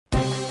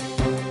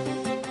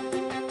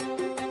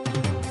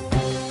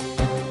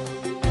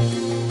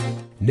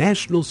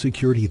National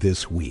Security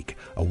This Week,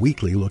 a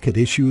weekly look at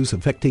issues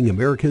affecting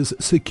America's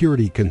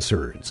security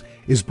concerns,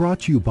 is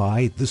brought to you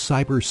by the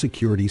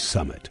Cybersecurity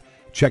Summit.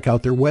 Check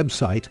out their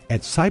website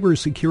at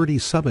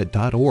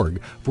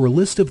cybersecuritysummit.org for a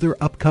list of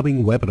their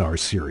upcoming webinar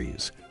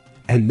series.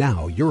 And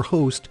now, your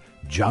host,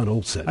 Jon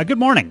Olson. Good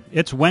morning.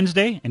 It's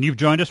Wednesday, and you've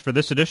joined us for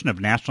this edition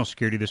of National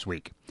Security This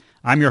Week.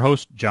 I'm your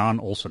host, Jon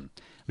Olson.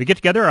 We get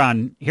together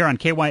here on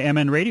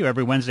KYMN Radio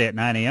every Wednesday at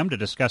 9 a.m. to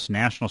discuss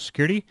national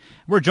security.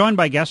 We're joined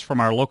by guests from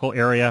our local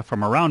area,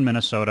 from around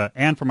Minnesota,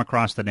 and from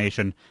across the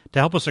nation to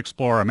help us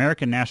explore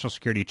American national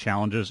security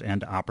challenges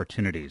and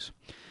opportunities.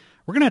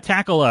 We're going to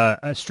tackle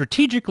a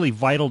strategically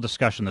vital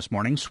discussion this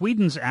morning,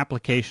 Sweden's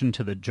application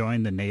to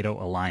join the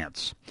NATO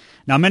Alliance.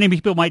 Now, many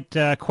people might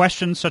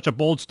question such a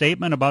bold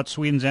statement about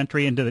Sweden's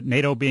entry into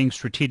NATO being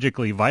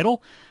strategically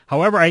vital.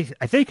 However, I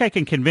think I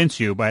can convince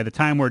you by the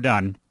time we're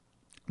done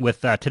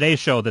with today's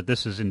show that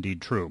this is indeed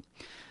true.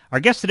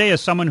 Our guest today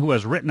is someone who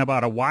has written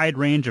about a wide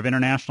range of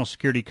international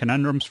security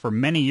conundrums for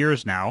many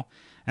years now,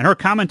 and her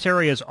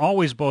commentary is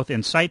always both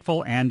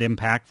insightful and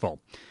impactful.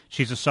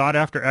 She's a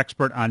sought-after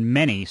expert on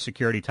many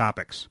security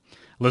topics.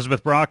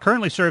 Elisabeth Braw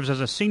currently serves as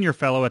a senior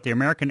fellow at the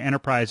American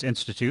Enterprise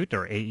Institute,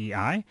 or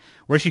AEI,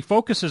 where she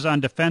focuses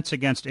on defense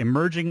against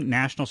emerging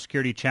national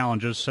security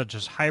challenges such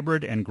as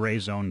hybrid and gray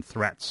zone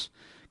threats.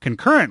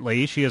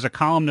 Concurrently, she is a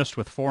columnist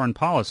with Foreign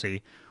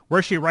Policy,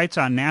 where she writes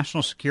on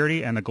national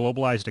security and the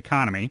globalized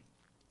economy.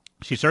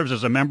 She serves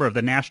as a member of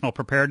the National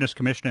Preparedness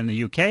Commission in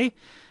the UK.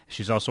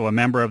 She's also a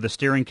member of the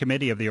steering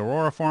committee of the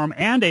Aurora Forum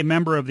and a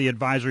member of the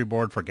advisory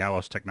board for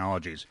Gallos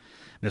Technologies.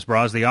 Ms.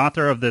 Braw is the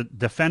author of The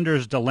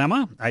Defender's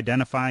Dilemma,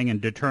 Identifying and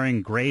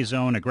Deterring Gray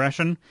Zone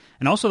Aggression,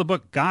 and also the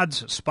book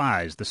God's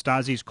Spies, the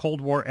Stasi's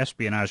Cold War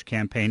Espionage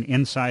Campaign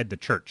Inside the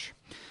Church.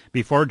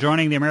 Before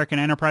joining the American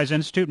Enterprise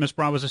Institute, Ms.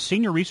 Braw was a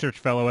senior research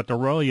fellow at the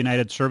Royal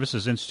United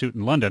Services Institute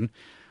in London,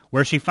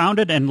 where she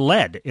founded and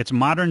led its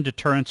Modern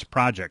Deterrence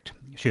Project.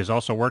 She has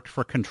also worked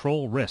for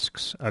Control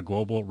Risks, a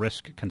global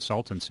risk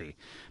consultancy.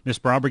 Ms.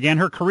 Braw began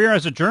her career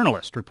as a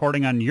journalist,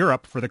 reporting on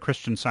Europe for the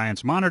Christian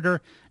Science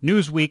Monitor,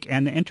 Newsweek,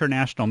 and the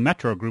International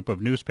Metro group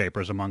of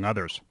newspapers, among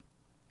others.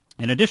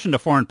 In addition to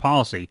Foreign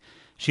Policy,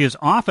 she is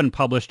often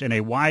published in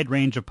a wide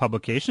range of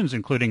publications,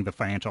 including the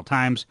Financial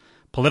Times,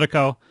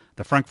 Politico,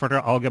 the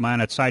Frankfurter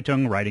Allgemeine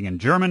Zeitung, writing in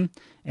German,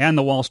 and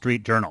the Wall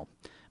Street Journal.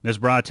 Ms.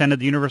 Braw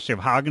attended the University of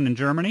Hagen in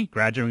Germany,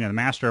 graduating with a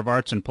Master of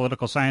Arts in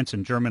Political Science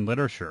and German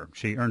Literature.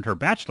 She earned her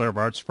Bachelor of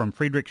Arts from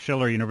Friedrich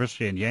Schiller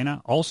University in Jena,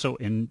 also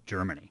in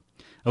Germany.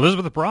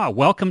 Elisabeth Braw,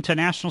 welcome to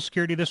National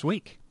Security This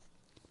Week.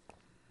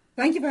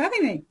 Thank you for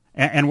having me.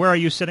 And where are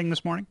you sitting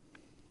this morning?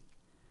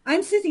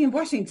 I'm sitting in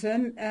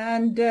Washington,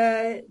 and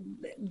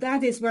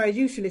that is where I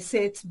usually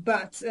sit,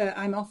 but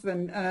I'm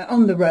often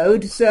on the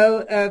road,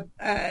 so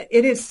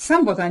it is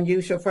somewhat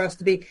unusual for us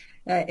to be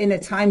in a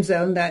time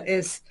zone that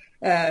is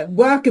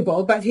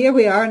workable, but here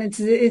we are, and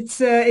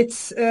it's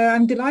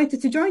I'm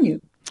delighted to join you.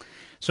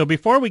 So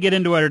before we get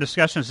into our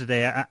discussions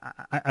today,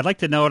 I'd like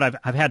to note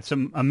I've had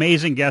some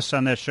amazing guests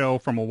on this show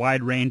from a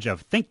wide range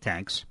of think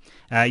tanks.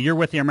 You're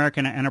with the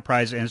American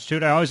Enterprise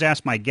Institute. I always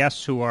ask my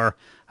guests who are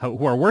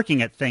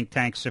working at think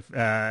tanks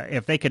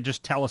if they could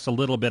just tell us a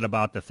little bit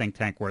about the think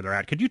tank where they're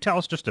at. Could you tell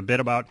us just a bit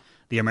about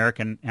the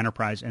American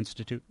Enterprise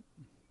Institute?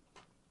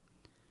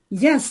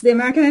 Yes, the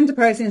American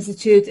Enterprise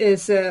Institute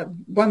is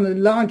one of the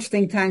large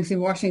think tanks in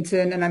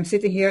Washington, and I'm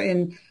sitting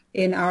here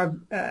in our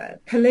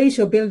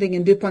palatial building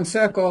in DuPont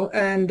Circle,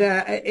 and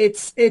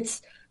it's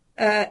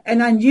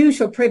an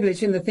unusual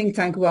privilege in the think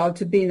tank world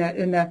to be in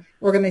an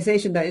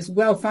organization that is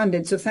well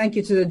funded. So thank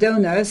you to the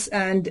donors,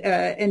 and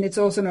it's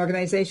also an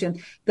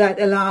organization that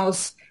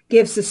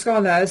gives the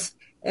scholars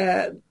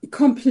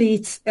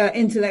complete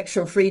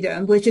intellectual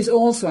freedom, which is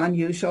also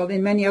unusual.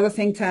 In many other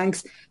think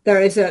tanks, there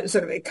is a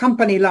sort of a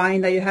company line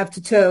that you have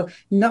to toe,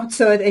 not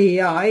so at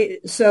AEI.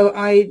 So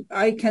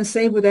I can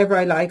say whatever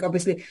I like,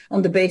 obviously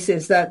on the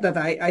basis that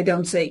I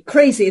don't say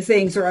crazy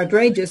things or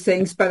outrageous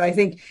things, but I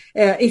think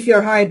if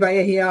you're hired by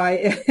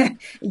AEI,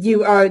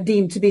 you are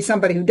deemed to be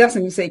somebody who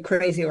doesn't say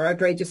crazy or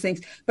outrageous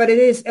things. But it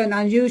is an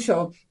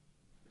unusual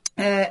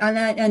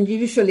and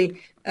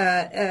usually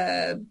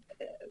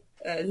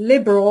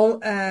liberal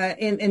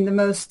in the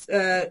most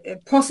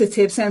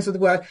positive sense of the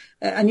word,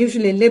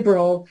 unusually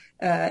liberal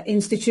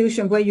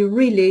institution where you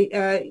really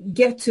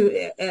get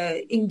to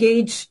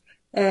engage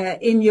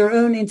in your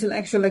own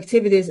intellectual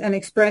activities and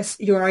express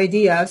your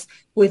ideas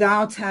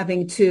without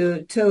having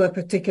to toe a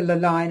particular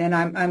line. And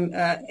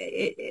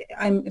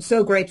I'm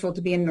so grateful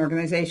to be in an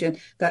organization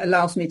that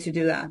allows me to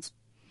do that.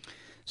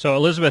 So,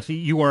 Elisabeth,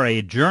 you are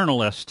a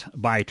journalist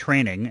by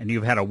training, and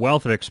you've had a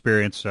wealth of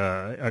experience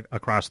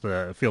across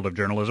the field of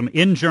journalism.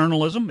 In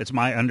journalism, it's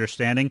my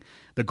understanding,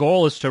 the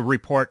goal is to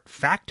report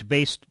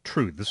fact-based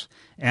truths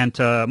and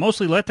to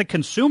mostly let the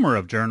consumer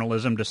of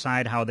journalism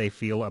decide how they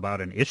feel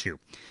about an issue.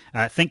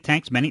 Think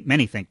tanks,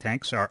 many think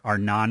tanks, are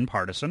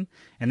nonpartisan,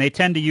 and they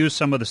tend to use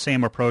some of the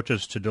same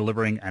approaches to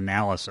delivering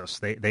analysis.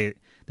 They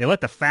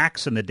let the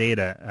facts and the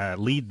data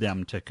lead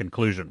them to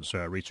conclusions,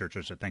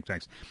 researchers at think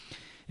tanks.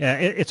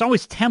 It's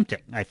always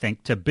tempting, I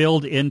think, to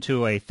build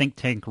into a think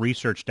tank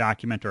research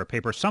document or a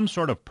paper some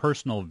sort of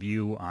personal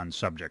view on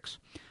subjects.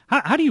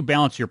 How do you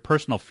balance your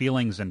personal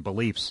feelings and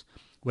beliefs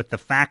with the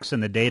facts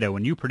and the data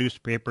when you produce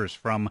papers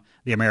from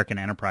the American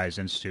Enterprise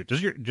Institute?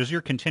 Does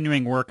your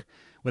continuing work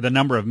with a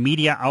number of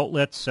media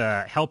outlets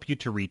help you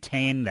to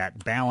retain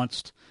that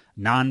balanced,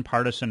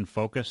 nonpartisan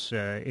focus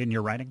in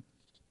your writing?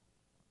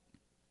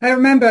 I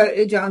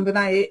remember, John,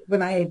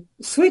 when I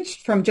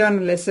switched from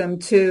journalism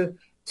to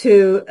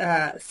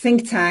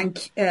think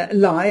tank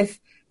life,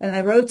 and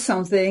I wrote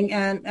something,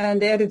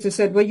 and the editor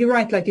said, "Well, you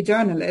write like a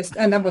journalist,"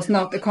 and that was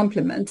not a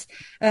compliment.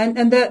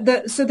 And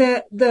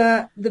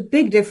the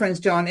big difference,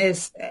 John,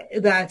 is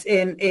that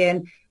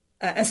in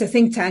as a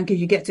think tanker,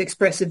 you get to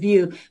express a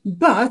view,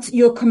 but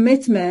your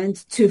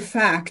commitment to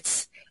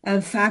facts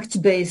and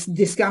fact-based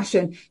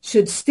discussion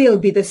should still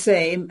be the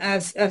same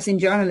as in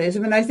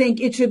journalism. And I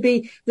think it should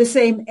be the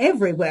same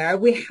everywhere.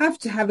 We have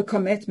to have a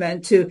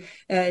commitment to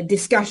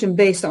discussion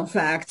based on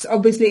facts.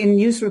 Obviously, in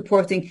news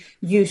reporting,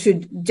 you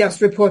should just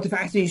report the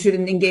facts. You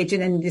shouldn't engage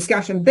in any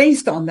discussion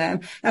based on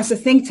them. As a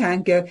think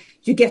tanker,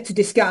 you get to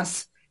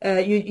discuss.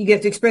 You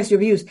get to express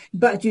your views,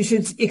 but you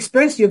should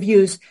express your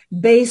views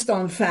based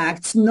on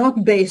facts,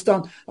 not based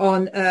on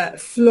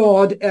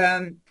flawed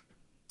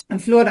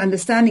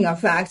understanding of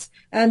facts.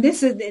 And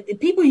this is,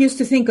 people used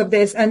to think of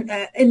this, and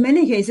in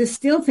many cases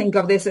still think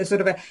of this as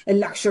sort of a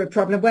luxury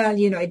problem. Well,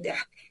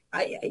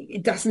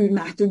 it doesn't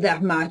matter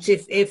that much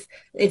if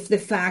the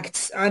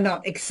facts are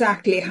not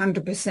exactly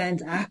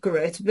 100%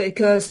 accurate,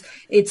 because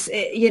it's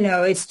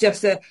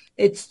just a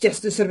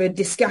sort of a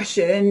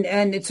discussion,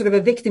 and it's sort of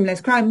a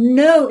victimless crime.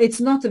 No,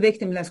 it's not a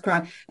victimless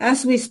crime.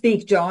 As we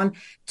speak, John,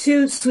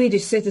 2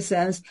 Swedish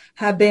citizens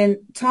have been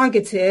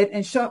targeted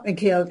and shot and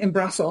killed in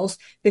Brussels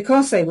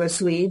because they were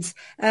Swedes,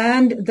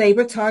 and they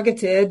were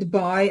targeted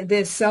by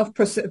the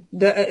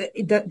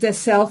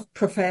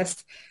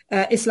self-professed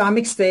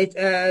Islamic State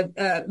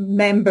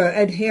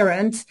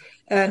adherent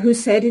who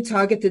said he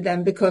targeted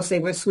them because they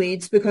were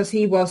Swedes, because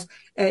he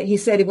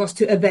said it was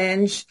to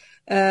avenge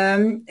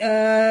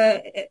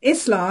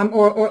Islam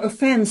or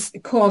offense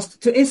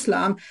caused to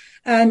Islam.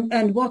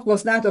 And what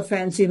was that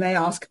offense, you may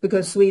ask,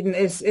 because Sweden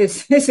is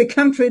a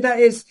country that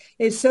is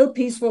so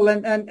peaceful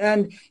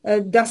and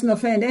doesn't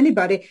offend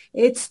anybody.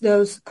 It's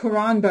those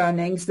Quran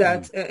burnings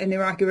that an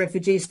Iraqi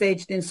refugee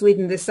staged in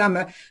Sweden this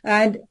summer.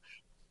 And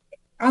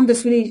under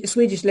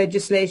Swedish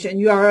legislation,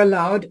 you are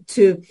allowed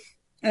to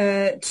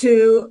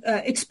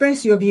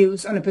express your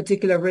views on a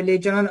particular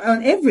religion,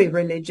 on every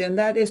religion.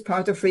 That is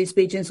part of free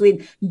speech in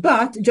Sweden.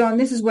 But, John,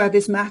 this is where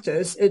this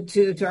matters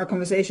to our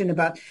conversation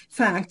about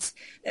facts.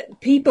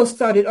 People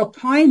started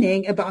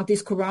opining about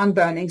these Quran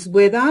burnings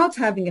without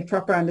having a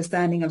proper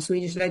understanding of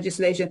Swedish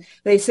legislation.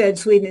 They said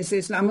Sweden is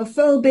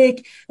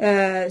Islamophobic.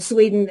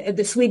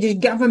 The Swedish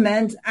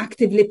government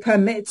actively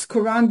permits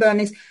Quran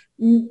burnings.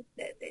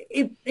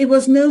 It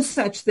was no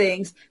such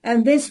things.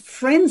 And this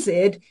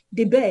frenzied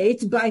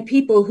debate by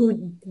people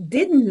who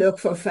didn't look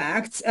for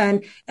facts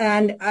and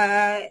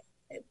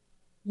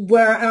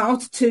were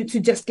out to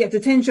just get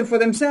attention for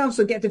themselves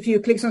or get a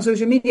few clicks on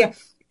social media,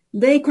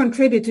 they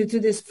contributed to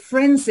this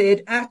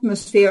frenzied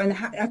atmosphere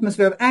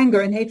of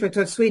anger and hatred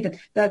towards Sweden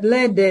that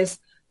led this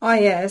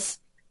IS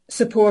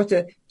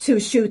supporter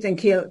to shoot and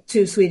kill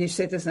 2 Swedish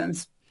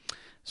citizens.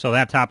 So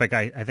that topic,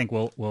 I think,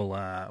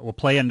 we'll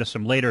play into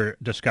some later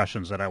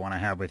discussions that I want to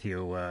have with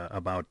you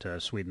about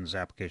Sweden's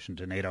application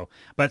to NATO.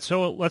 But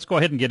so let's go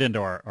ahead and get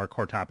into our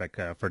core topic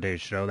for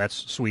today's show.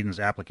 That's Sweden's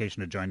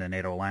application to join the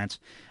NATO Alliance.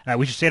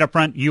 We should say it up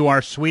front, you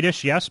are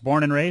Swedish, yes?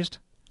 Born and raised?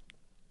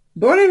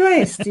 Born and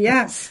raised,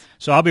 yes.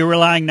 So I'll be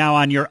relying now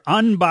on your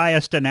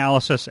unbiased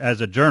analysis as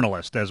a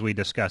journalist as we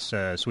discuss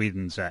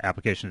Sweden's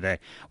application today.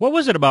 What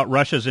was it about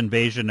Russia's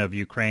invasion of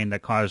Ukraine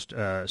that caused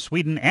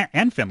Sweden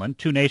and Finland,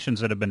 2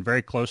 nations that have been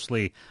very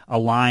closely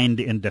aligned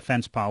in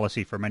defense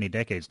policy for many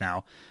decades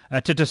now,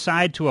 to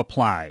decide to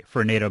apply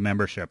for NATO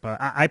membership?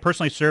 I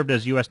personally served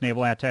as U.S.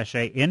 Naval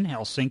Attaché in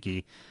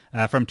Helsinki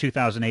from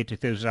 2008 to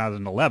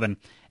 2011,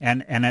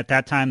 and at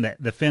that time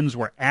the Finns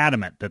were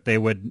adamant that they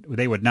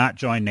would not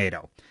join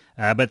NATO.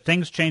 But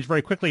things changed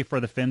very quickly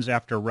for the Finns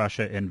after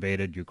Russia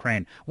invaded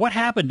Ukraine. What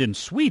happened in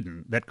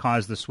Sweden that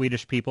caused the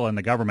Swedish people and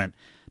the government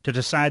to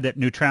decide that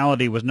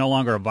neutrality was no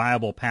longer a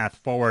viable path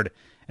forward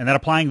and that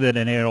applying to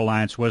the NATO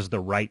alliance was the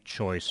right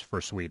choice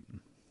for Sweden?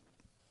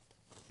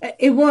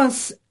 It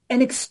was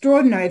an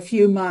extraordinary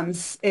few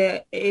months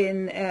at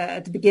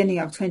the beginning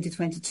of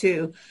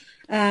 2022.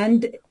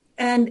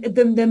 And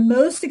the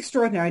most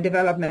extraordinary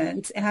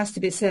development, it has to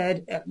be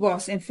said,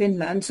 was in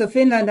Finland. So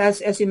Finland,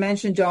 as you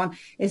mentioned, John,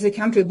 is a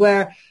country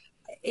where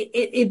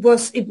NATO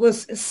was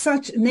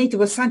such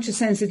a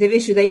sensitive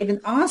issue. They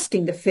even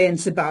asking the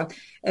Finns about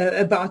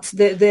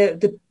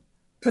the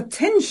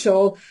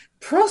potential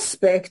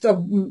prospect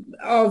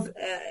of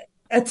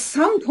at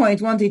some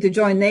point wanting to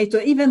join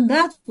NATO. Even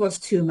that was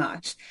too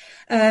much.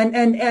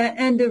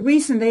 And the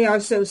reason they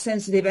are so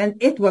sensitive,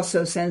 and it was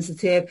so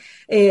sensitive,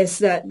 is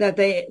that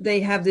they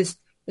have this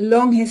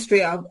long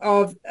history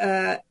of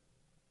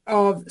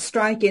of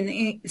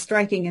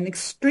striking an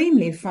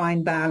extremely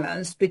fine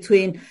balance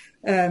between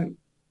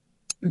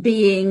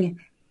being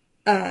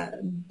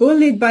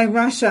bullied by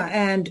Russia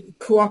and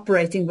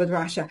cooperating with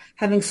Russia,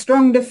 having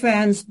strong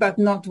defense but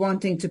not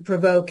wanting to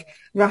provoke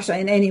Russia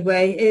in any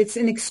way. It's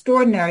an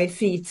extraordinary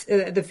feat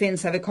the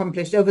Finns have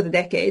accomplished over the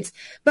decades.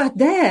 But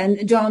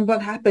then, John,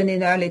 what happened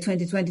in early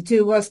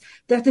 2022 was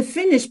that the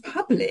Finnish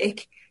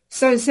public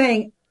started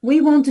saying, we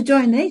want to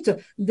join NATO.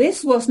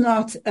 This was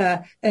not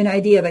an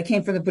idea that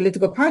came from the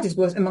political parties,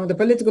 was among the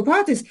political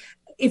parties.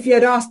 If you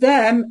had asked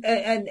them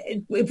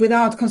and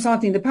without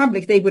consulting the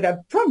public, they would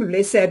have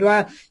probably said,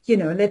 well,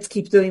 let's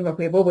keep doing what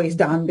we've always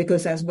done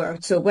because that's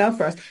worked so well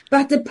for us.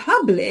 But the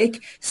public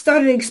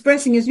started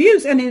expressing its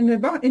views. And in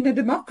a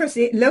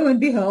democracy, lo and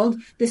behold,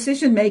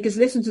 decision makers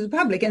listen to the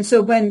public. And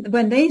so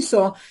when they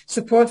saw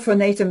support for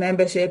NATO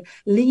membership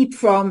leap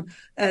from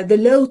the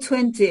low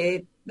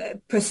 20%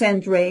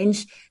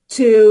 range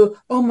to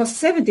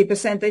almost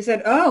 70%, they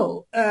said,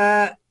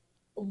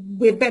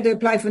 we'd better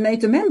apply for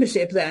NATO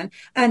membership then.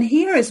 And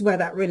here is where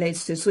that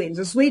relates to Sweden.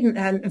 So Sweden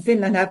and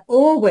Finland have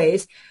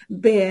always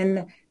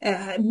been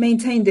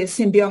maintained this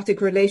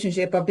symbiotic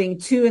relationship of being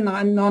two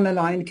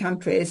non-aligned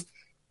countries.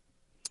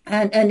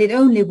 And it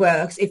only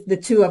works if the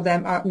two of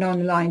them are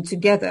non-aligned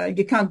together.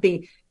 You can't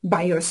be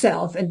by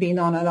yourself and be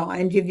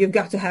non-aligned. You've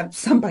got to have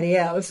somebody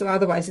else, or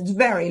otherwise it's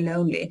very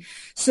lonely.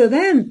 So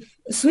then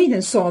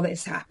Sweden saw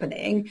this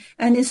happening,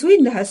 and in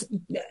Sweden has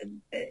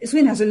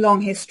a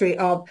long history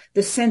of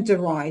the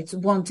center-right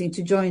wanting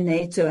to join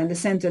NATO and the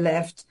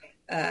center-left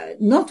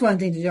not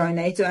wanting to join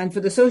NATO. And for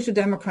the Social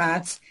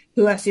Democrats,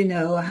 who, as you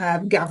know,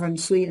 have governed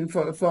Sweden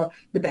for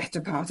the better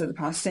part of the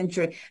past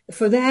century,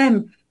 for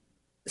them,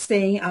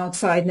 staying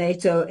outside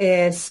NATO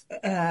is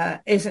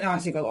an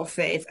article of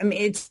faith. I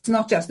mean, it's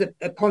not just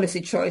a policy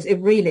choice.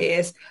 It really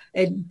is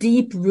a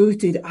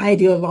deep-rooted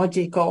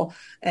ideological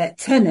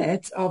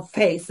tenet of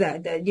faith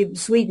that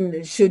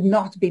Sweden should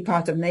not be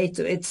part of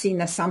NATO. It's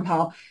seen as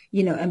somehow,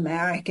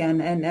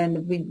 American,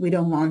 and we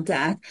don't want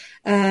that.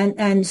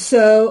 And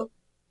so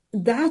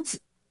that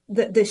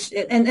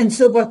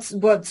so what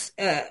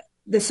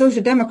the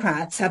Social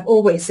Democrats have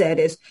always said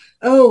is,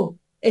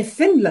 if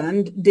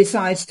Finland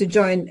decides to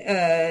join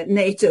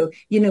NATO,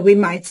 we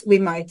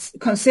might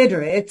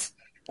consider it,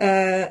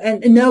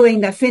 and knowing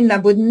that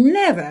Finland would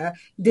never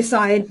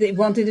decide they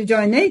wanted to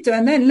join NATO,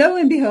 and then lo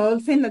and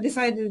behold, Finland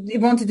decided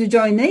it wanted to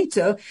join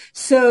NATO.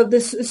 So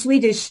the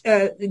Swedish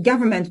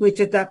government, which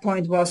at that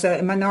point was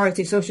a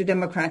minority social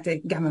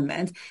democratic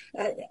government,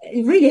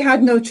 really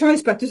had no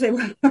choice but to say,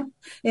 well,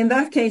 in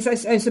that case,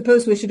 I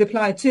suppose we should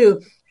apply too,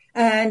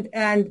 and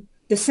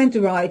the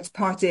center-right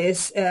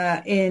parties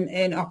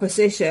in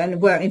opposition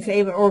were in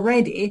favor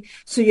already.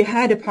 So you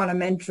had a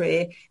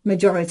parliamentary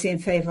majority in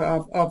favor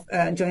of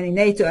joining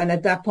NATO. And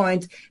at that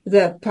point,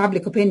 the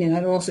public opinion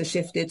had also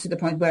shifted to the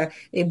point where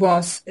it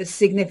was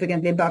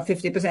significantly above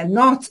 50%,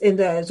 not in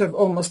the sort of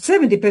almost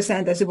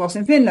 70% as it was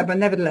in Finland, but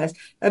nevertheless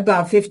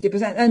above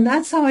 50%. And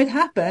that's how it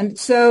happened.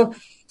 So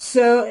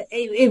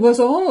it was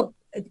all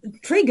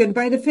triggered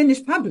by the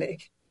Finnish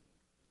public.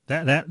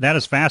 That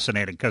is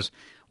fascinating, because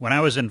when I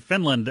was in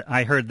Finland,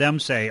 I heard them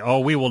say,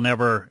 we will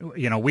never,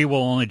 we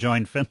will only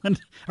join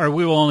Finland, or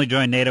we will only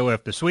join NATO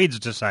if the Swedes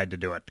decide to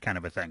do it, kind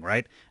of a thing,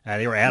 right?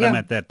 They were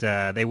adamant that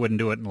they wouldn't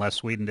do it unless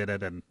Sweden did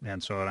it, and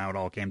so now it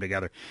all came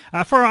together.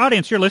 For our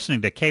audience, you're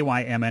listening to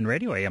KYMN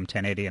Radio, AM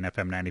 1080 and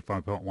FM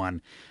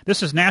 94.1.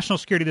 This is National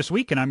Security This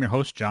Week, and I'm your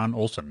host, Jon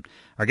Olson.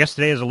 Our guest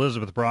today is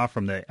Elisabeth Braw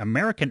from the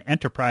American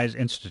Enterprise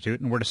Institute,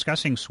 and we're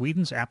discussing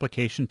Sweden's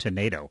application to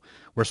NATO.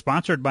 We're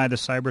sponsored by the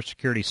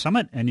Cybersecurity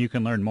Summit, and you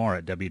can learn more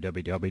at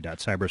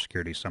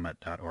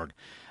www.cybersecuritysummit.org.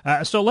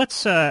 So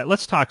let's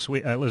talk,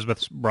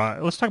 Elisabeth Braw.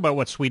 Let's talk about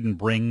what Sweden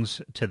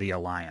brings to the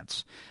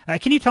alliance.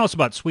 Can you tell us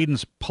about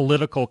Sweden's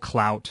political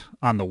clout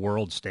on the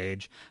world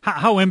stage?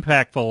 How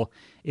impactful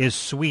is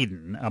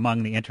Sweden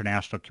among the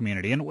international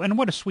community, and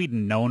what is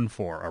Sweden known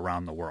for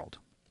around the world?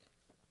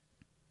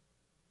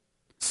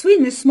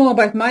 Sweden is small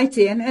but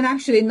mighty, and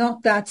actually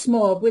not that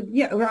small, with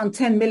around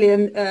 10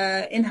 million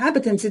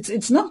inhabitants.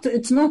 It's not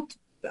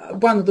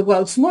one of the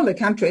world's smaller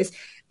countries,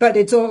 but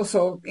it's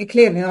also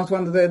clearly not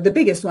one of the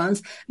biggest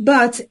ones.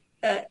 But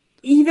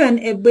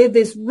even with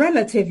this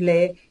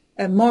relatively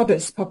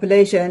modest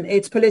population,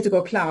 its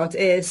political clout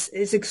is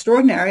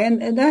extraordinary,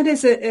 and that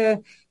is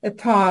a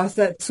path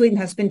that Sweden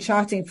has been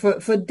charting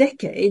for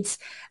decades.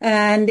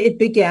 And it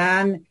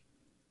began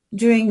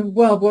during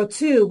World War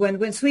II,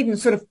 when Sweden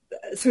sort of,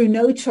 through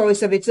no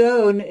choice of its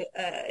own,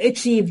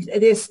 achieved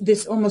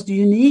this almost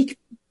unique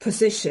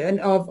position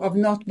of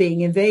not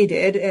being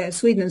invaded.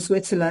 Sweden and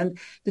Switzerland,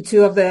 the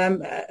two of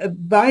them,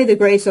 by the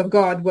grace of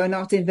God, were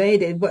not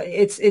invaded. But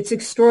it's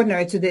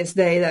extraordinary to this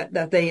day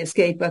that they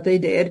escaped, but they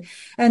did.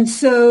 And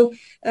so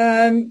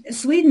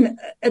Sweden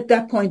at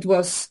that point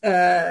was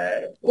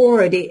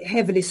already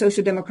heavily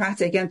social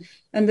democratic, and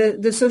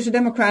the Social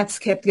Democrats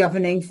kept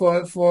governing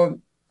for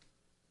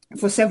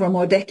several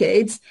more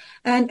decades,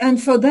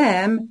 and for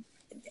them,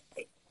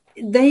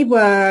 they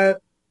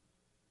were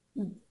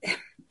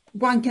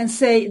one can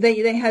say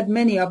they had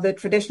many of the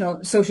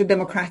traditional social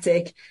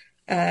democratic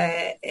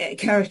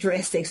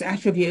characteristics,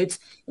 attributes,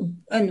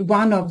 and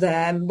one of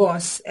them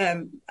was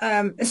a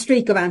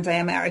streak of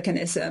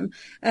anti-Americanism,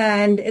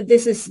 and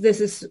this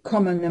is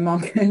common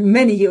among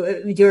many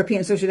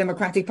European social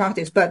democratic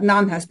parties, but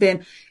none has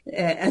been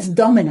as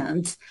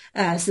dominant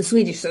as the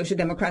Swedish Social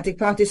Democratic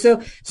Party.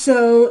 So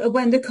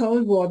when the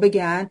Cold War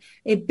began,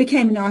 it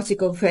became an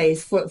article of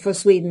faith for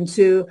Sweden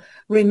to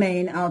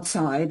remain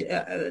outside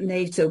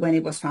NATO when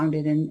it was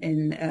founded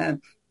in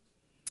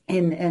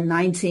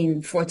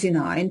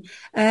 1949,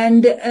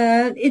 and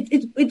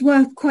it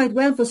worked quite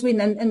well for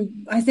Sweden.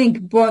 And I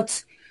think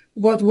what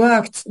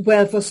worked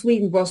well for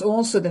Sweden was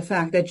also the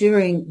fact that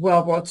during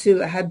World War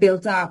II, I had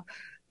built up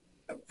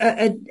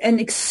an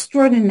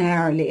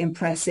extraordinarily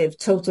impressive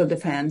total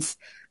defense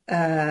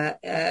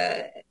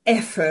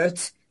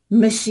effort,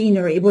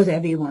 machinery,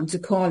 whatever you want to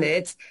call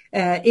it.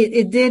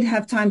 It did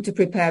have time to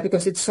prepare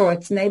because it saw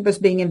its neighbors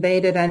being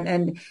invaded,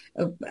 and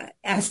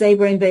as they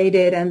were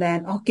invaded and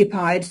then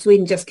occupied,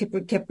 Sweden just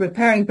kept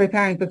preparing. Both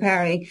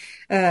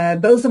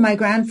of my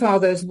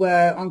grandfathers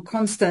were on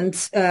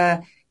constant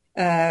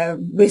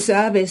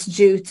reservist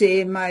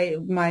duty.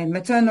 My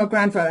maternal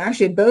grandfather,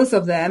 actually both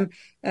of them,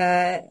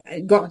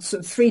 got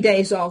 3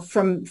 days off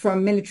from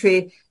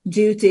military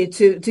duty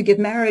to get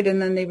married,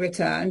 and then they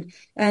returned.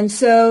 And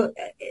so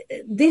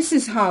this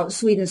is how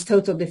Sweden's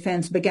total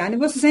defense began. It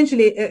was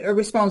essentially a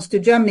response to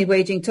Germany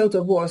waging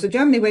total war. So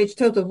Germany waged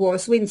total war.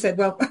 Sweden said,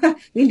 well,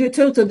 we'll do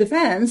total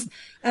defense.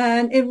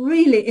 And it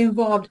really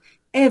involved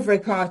every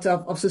part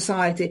of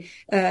society,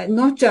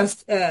 not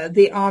just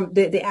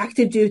the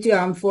active duty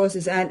armed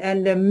forces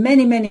and the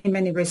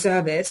many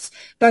reservists,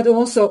 but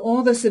also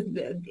all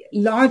the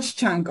large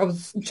chunks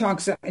of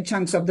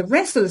the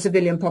rest of the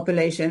civilian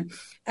population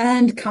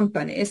and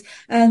companies,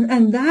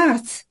 and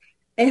that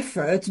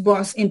effort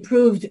was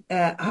improved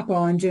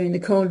upon during the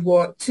Cold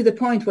War to the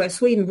point where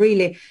Sweden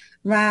really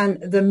ran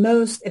the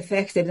most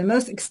effective, the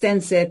most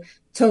extensive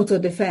total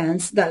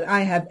defense that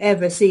I have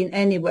ever seen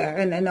anywhere.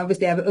 And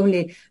obviously I've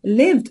only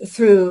lived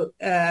through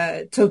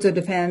total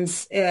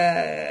defense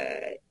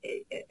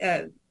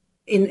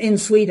in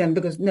Sweden,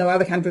 because no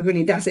other country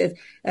really does it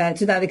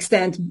to that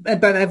extent.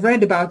 But I've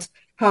read about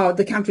how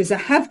the countries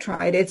that have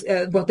tried it,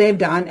 what they've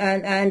done,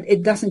 and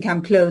it doesn't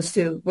come close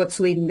to what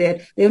Sweden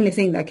did. The only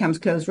thing that comes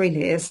close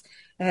really is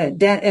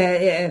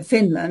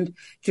Finland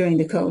during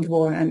the Cold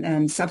War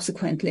and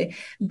subsequently.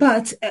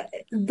 But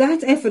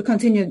that effort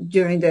continued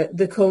during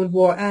the Cold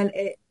War. And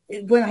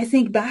when I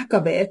think back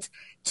the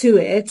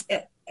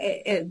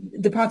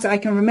parts I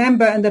can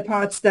remember and the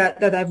parts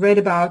that I've read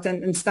about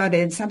and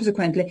studied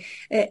subsequently,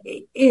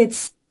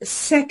 it's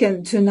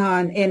second to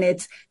none in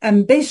its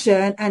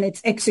ambition and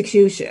its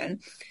execution.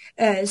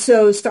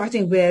 So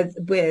starting with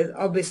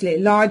obviously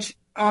large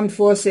armed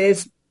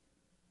forces,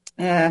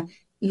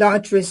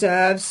 large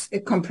reserves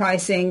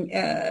comprising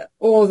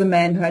all the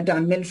men who had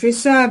done military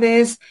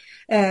service,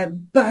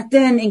 but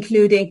then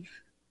including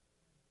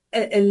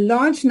a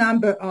large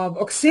number of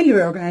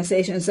auxiliary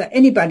organizations that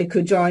anybody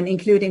could join,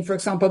 including, for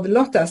example, the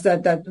Lottas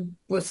that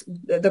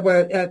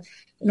were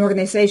an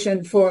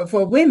organization for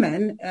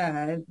women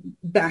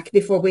back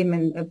before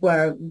women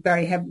were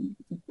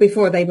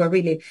before they were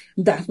really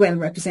that well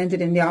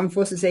represented in the armed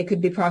forces. They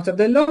could be part of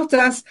the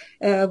Lottas,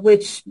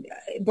 which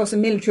was a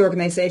military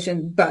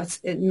organization,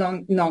 but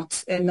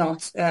not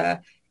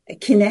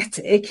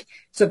kinetic,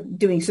 so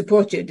doing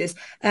support duties.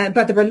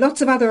 But there were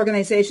lots of other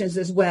organizations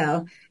as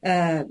well.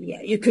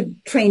 You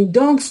could train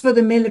dogs for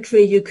the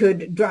military. You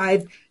could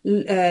drive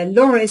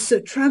lorries,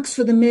 so trucks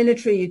for the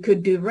military. You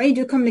could do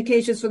radio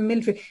communications for the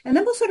military. And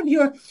that was sort of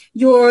your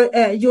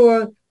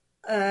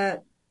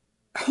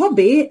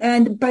hobby,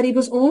 but it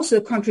was also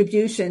a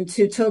contribution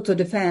to total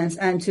defense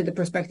and to the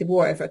prospective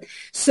war effort.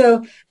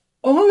 So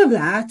all of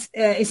that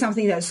is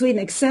something that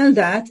Sweden excelled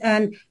at,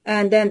 and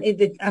then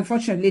it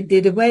unfortunately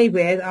did away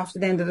with after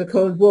the end of the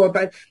Cold War,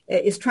 but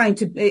is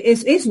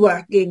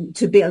working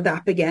to build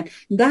up again.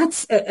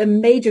 That's a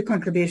major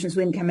contribution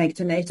Sweden can make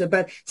to NATO.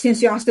 But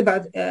since you asked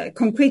about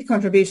concrete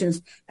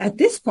contributions at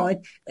this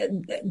point,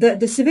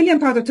 the civilian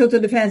part of total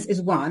defense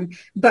is one,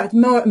 but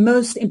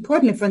most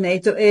importantly for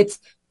NATO, it's,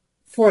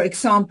 for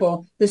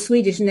example, the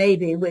Swedish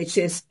Navy, which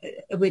is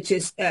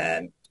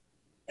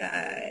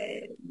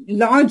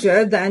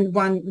larger than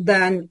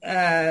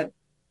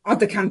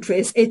other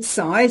countries its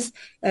size.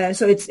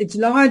 So it's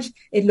large.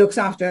 It looks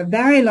after a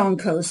very long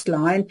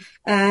coastline,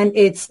 and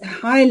it's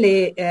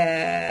highly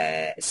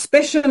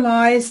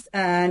specialized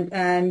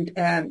and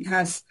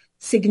has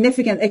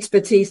significant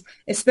expertise,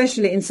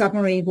 especially in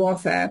submarine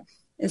warfare.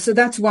 So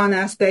that's one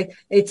aspect.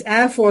 Its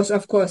Air Force,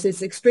 of course,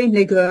 is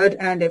extremely good,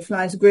 and it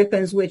flies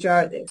Gripens, which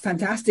are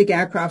fantastic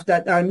aircraft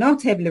that are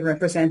not heavily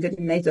represented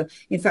in NATO.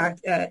 In fact,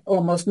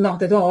 almost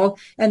not at all.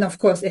 And of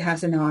course, it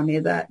has an army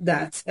that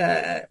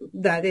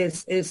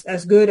is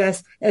as good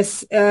as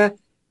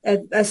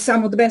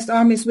some of the best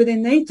armies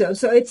within NATO.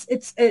 So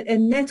it's a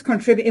net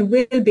contributor. It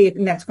will be a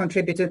net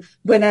contributor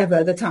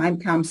whenever the time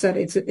comes that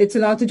it's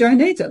allowed to join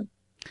NATO.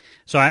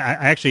 So I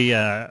actually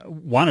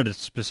wanted to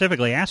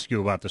specifically ask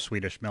you about the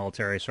Swedish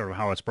military, sort of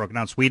how it's broken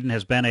down. Sweden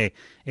has been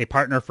a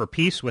partner for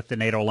peace with the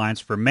NATO Alliance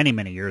for many,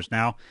 many years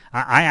now.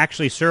 I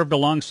actually served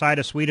alongside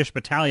a Swedish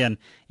battalion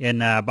in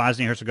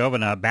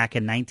Bosnia-Herzegovina back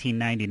in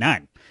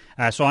 1999.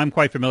 So I'm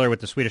quite familiar with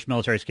the Swedish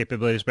military's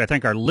capabilities, but I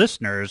think our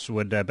listeners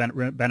would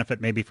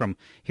benefit maybe from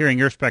hearing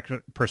your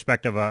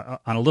perspective on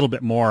a little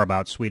bit more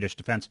about Swedish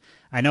defense.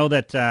 I know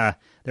that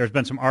there's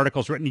been some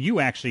articles written. You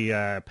actually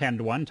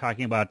penned one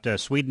talking about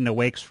Sweden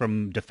awakes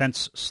from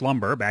defense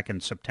slumber back in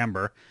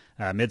September,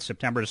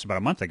 mid-September, just about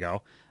a month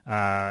ago.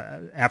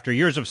 After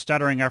years of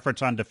stuttering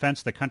efforts on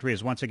defense, the country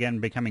is once again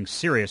becoming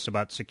serious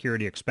about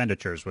security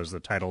expenditures, was the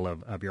title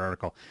of your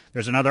article.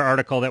 There's another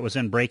article that was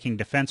in Breaking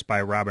Defense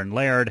by Robin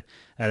Laird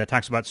that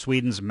talks about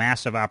Sweden's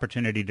massive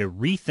opportunity to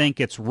rethink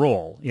its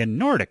role in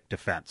Nordic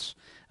defense.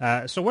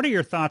 So what are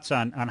your thoughts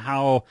on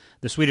how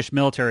the Swedish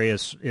military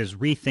is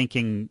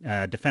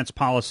rethinking defense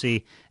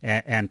policy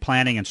and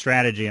planning and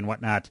strategy and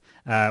whatnot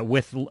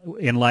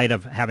in light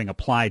of having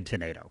applied to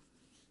NATO?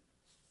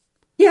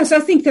 Yes, I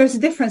think there's a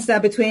difference there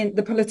between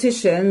the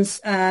politicians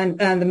and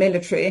the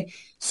military.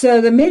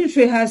 So the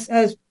military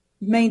has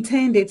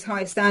maintained its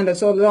high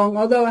standards all along,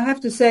 although I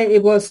have to say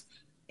it was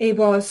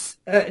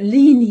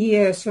lean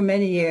years for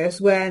many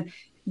years when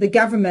the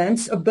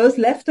governments of both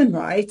left and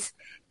right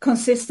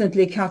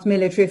consistently cut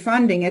military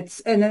funding.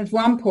 And at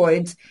one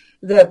point,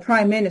 the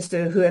prime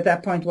minister, who at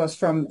that point was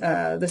from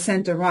the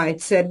center-right,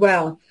 said,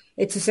 well,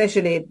 it's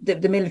essentially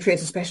the military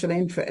is a special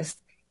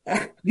interest.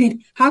 I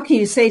mean, how can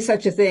you say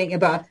such a thing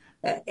about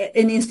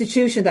an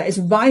institution that is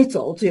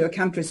vital to your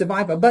country's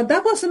survival? But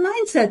that was the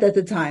mindset at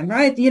the time,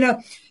 right? You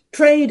know,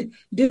 trade,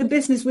 do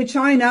business with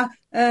China,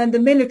 and the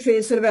military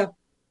is sort of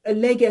a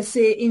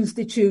legacy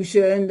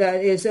institution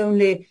that is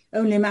only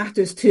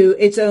matters to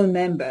its own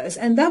members.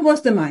 And that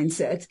was the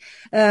mindset.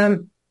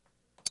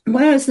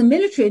 Whereas the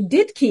military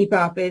did keep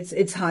up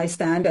its high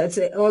standards,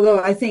 although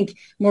I think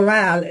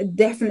morale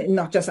definitely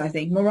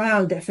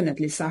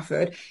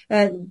suffered.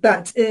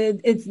 But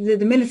the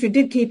military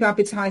did keep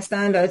up its high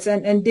standards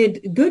and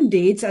did good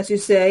deeds, as you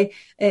say,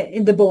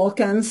 in the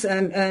Balkans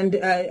and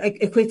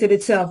acquitted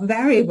itself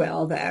very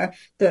well there,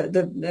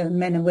 the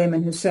men and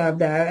women who served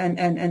there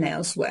and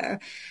elsewhere,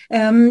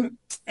 and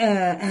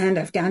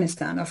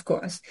Afghanistan, of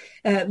course.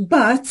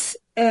 But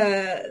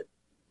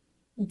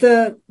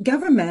the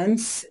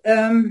governments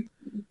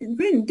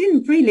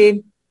didn't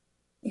really.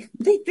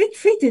 They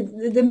treated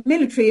the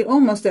military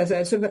almost as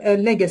a sort of a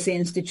legacy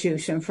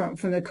institution from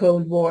the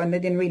Cold War, and they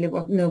didn't really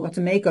know what to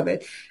make of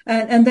it.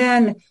 And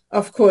then,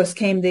 of course,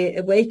 came the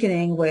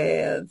awakening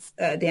with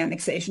the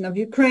annexation of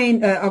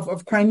Ukraine,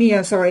 of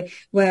Crimea,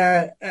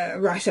 where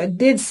Russia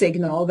did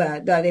signal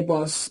that it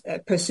was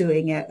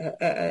pursuing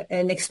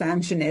an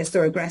expansionist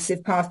or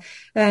aggressive path,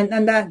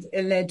 and that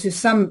led to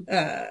some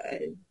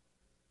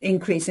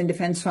increase in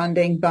defense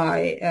funding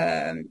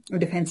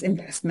defense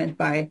investment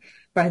by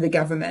the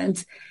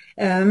government.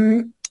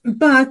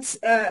 But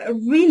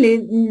really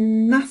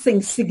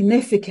nothing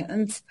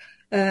significant.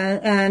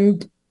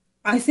 And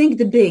I think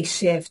the big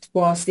shift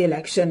was the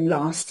election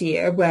last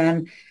year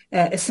when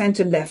a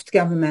center-left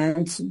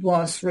government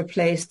was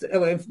replaced,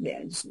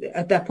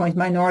 at that point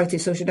minority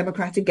social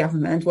democratic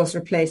government was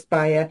replaced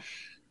by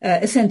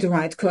a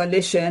center-right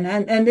coalition.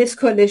 And this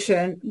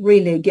coalition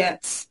really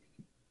gets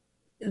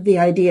the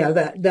idea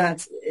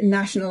that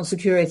national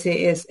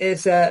security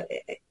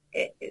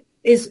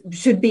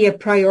should be a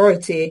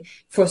priority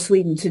for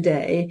Sweden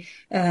today,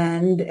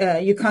 and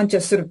you can't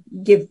just sort of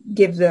give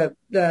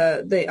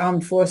the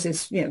armed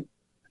forces, a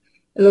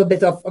little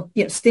bit of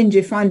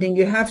stingy funding.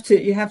 You have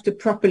to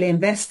properly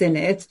invest in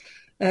it,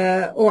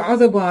 or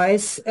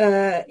otherwise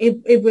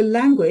it will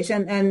languish.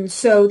 And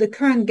so the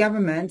current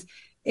government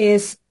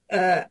is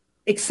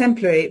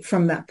exemplary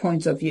from that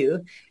point of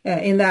view,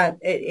 in that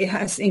it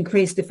has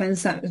increased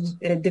defense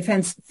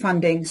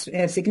funding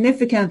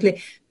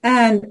significantly.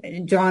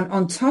 And John,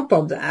 on top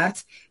of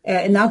that,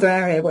 another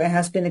area where it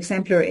has been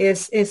exemplary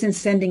is in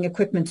sending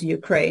equipment to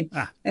Ukraine.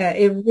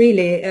 It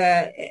really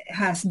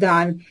has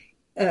done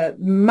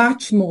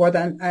much more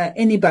than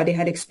anybody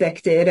had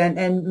expected,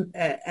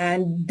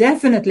 and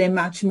definitely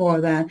much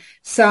more than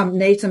some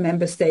NATO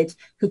member states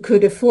who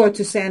could afford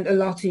to send a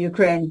lot to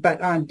Ukraine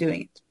but aren't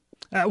doing it.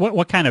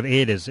 What kind of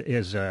aid is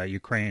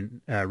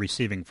Ukraine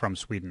receiving from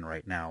Sweden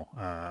right now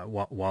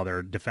while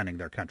they're defending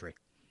their country?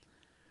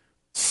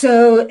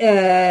 So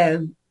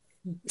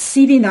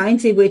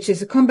CV-90, which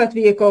is a combat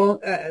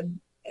vehicle,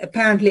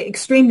 apparently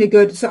extremely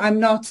good. So I'm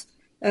not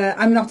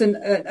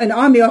an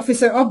army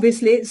officer,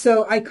 obviously,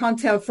 so I can't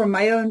tell from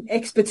my own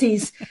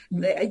expertise.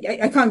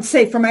 I can't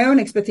say from my own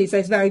expertise that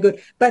it's very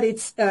good, but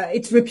it's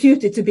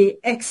reputed to be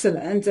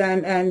excellent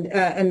and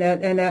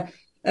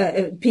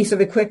a piece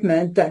of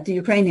equipment that the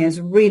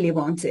Ukrainians really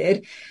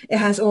wanted. It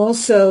has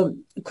also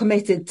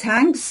committed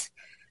tanks,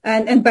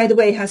 and by the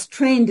way, has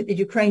trained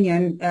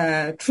Ukrainian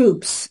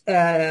troops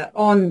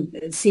on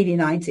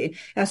CV-90. It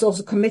has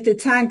also committed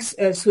tanks,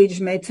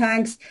 Swedish-made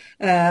tanks,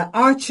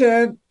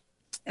 Archer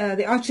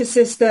the Archer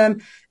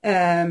system,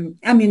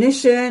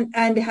 ammunition,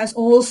 and it has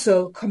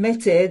also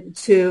committed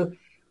to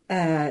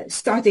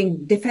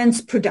starting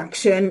defense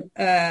production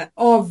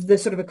of the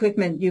sort of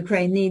equipment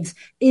Ukraine needs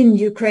in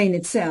Ukraine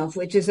itself,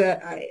 which is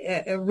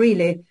a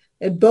really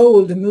a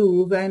bold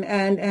move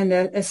and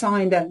a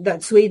sign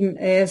that Sweden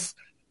is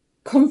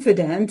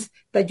confident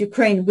that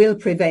Ukraine will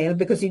prevail,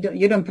 because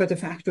you don't put a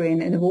factory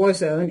in a war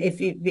zone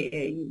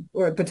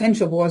or a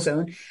potential war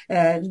zone.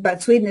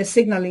 But Sweden is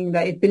signaling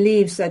that it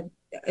believes that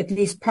at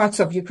least parts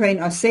of Ukraine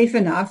are safe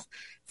enough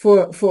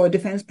for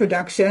defense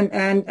production,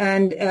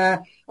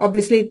 and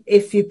obviously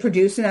if you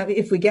produce enough,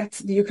 if we get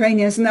the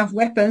Ukrainians enough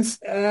weapons,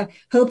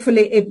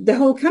 hopefully the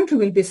whole country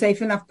will be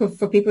safe enough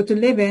for people to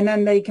live in,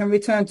 and they can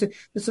return to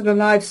the sort of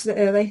lives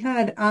they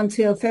had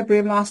until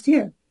February of last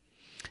year.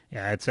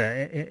 Yeah,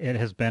 it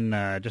has been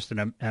just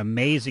an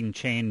amazing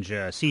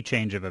sea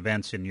change of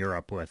events in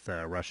Europe, with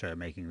Russia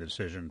making the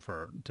decision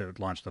to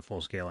launch the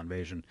full-scale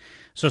invasion.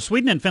 So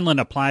Sweden and Finland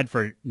applied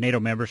for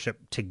NATO membership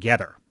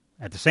together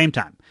at the same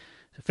time.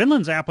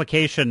 Finland's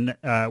application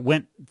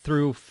went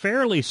through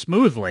fairly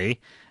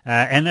smoothly,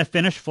 and the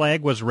Finnish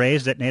flag was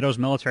raised at NATO's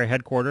military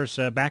headquarters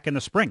back in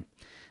the spring.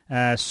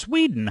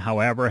 Sweden,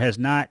 however, has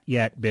not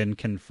yet been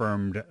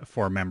confirmed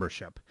for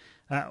membership.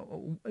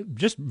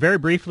 Just very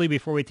briefly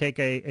before we take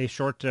a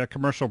short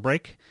commercial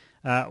break,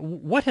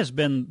 what has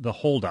been the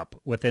holdup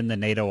within the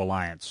NATO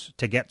alliance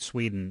to get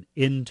Sweden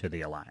into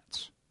the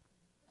alliance?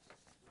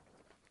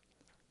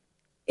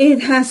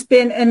 It has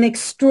been an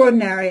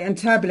extraordinary and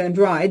turbulent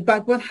ride,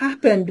 but what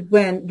happened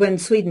when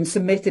Sweden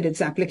submitted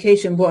its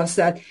application was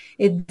that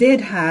it did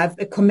have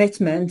a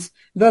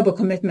verbal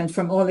commitment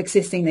from all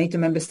existing NATO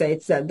member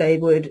states that they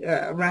would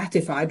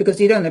ratify, because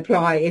you don't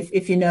apply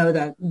if you know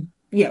that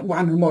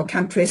one or more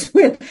countries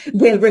will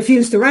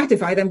refuse to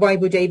ratify, then why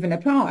would they even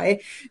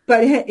apply?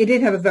 But it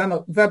did have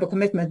a verbal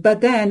commitment.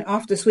 But then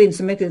after Sweden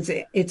submitted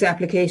its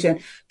application,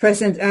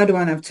 President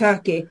Erdogan of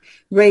Turkey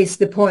raised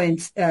the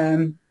point,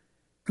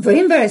 for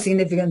him very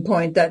significant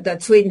point,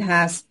 that Sweden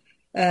has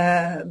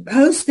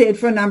hosted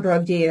for a number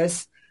of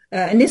years.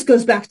 And this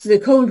goes back to the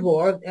Cold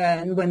War,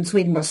 when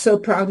Sweden was so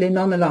proudly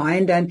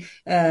non-aligned, and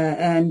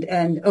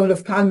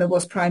Olof Palme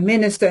was prime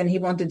minister, and he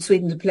wanted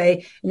Sweden to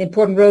play an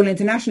important role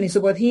internationally. So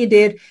what he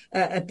did,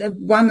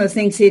 one of the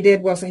things he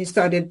did was he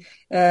started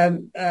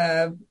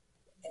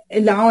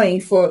allowing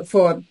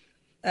for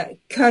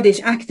Kurdish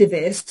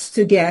activists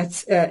to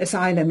get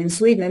asylum in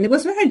Sweden, and it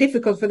was very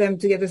difficult for them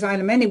to get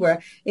asylum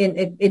anywhere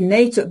in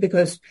NATO,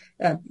 because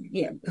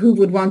who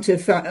would want to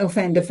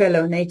offend a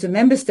fellow NATO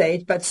member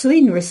state? But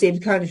Sweden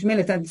received Kurdish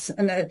militants,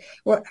 and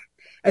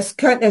as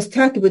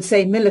Turkey would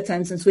say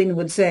militants, and Sweden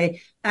would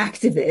say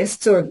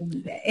activists, or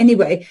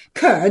anyway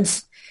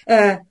Kurds.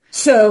 And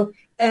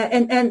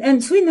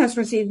Sweden has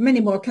received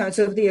many more Kurds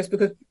over the years,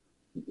 because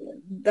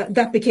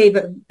that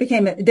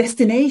became a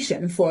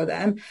destination for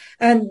them,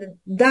 and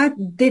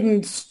that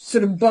didn't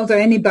sort of bother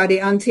anybody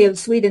until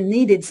Sweden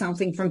needed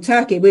something from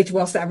Turkey, which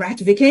was that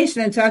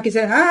ratification. And Turkey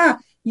said,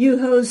 you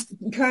host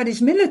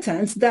Kurdish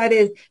militants, that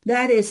is a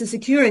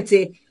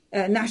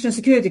national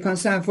security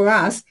concern for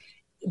us.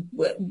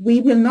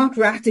 We will not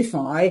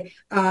ratify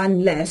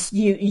unless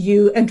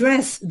you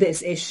address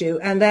this issue.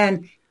 And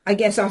then I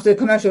guess after the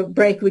commercial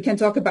break, we can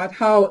talk about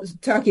how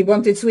Turkey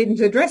wanted Sweden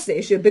to address the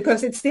issue,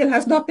 because it still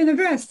has not been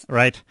addressed.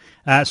 Right.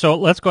 So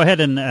let's go ahead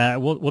and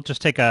we'll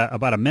just take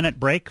about a minute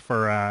break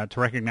to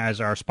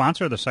recognize our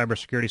sponsor, the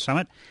Cybersecurity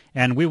Summit,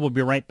 and we will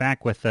be right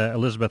back with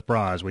Elisabeth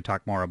Braw as we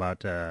talk more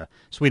about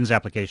Sweden's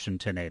application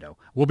to NATO.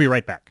 We'll be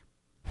right back.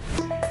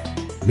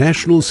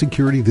 National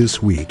Security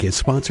This Week is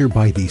sponsored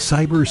by the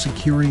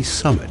Cybersecurity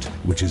Summit,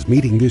 which is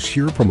meeting this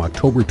year from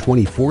October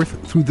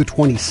 24th through the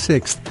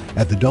 26th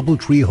at the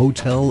DoubleTree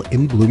Hotel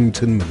in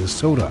Bloomington,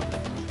 Minnesota.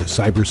 The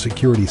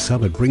Cybersecurity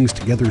Summit brings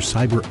together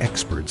cyber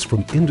experts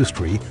from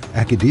industry,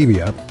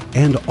 academia,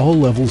 and all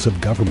levels of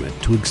government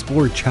to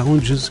explore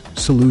challenges,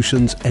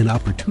 solutions, and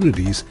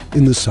opportunities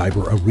in the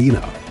cyber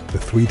arena. The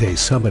three-day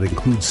summit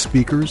includes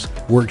speakers,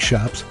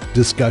 workshops,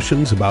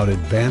 discussions about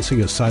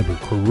advancing a cyber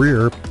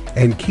career,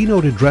 and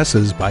keynote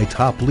addresses by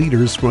top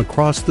leaders from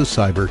across the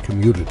cyber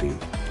community.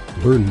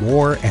 Learn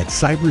more at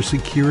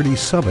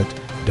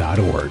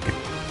cybersecuritysummit.org.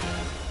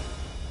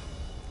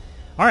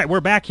 All right,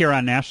 we're back here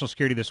on National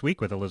Security This Week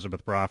with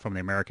Elisabeth Braw from the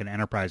American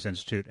Enterprise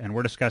Institute, and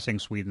we're discussing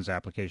Sweden's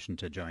application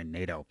to join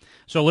NATO.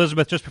 So,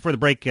 Elisabeth, just before the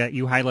break,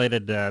 you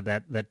highlighted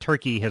that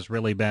Turkey has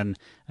really been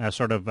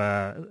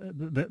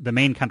the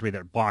main country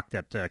that blocked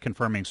at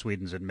confirming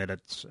Sweden's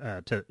admittance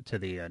to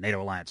the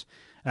NATO alliance.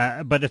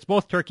 But it's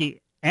both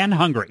Turkey and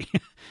Hungary.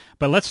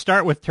 But let's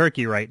start with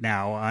Turkey right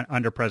now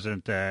under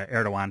President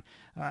Erdogan.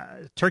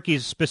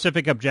 Turkey's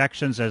specific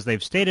objections, as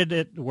they've stated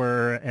it,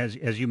 were,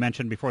 as you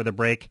mentioned before the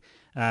break,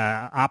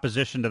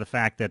 opposition to the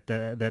fact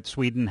that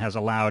Sweden has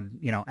allowed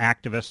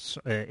activists,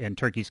 in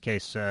Turkey's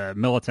case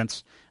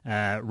militants,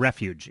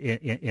 refuge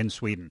in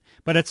Sweden.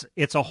 But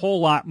it's a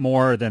whole lot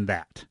more than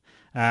that.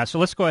 So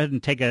let's go ahead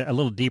and take a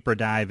little deeper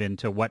dive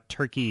into what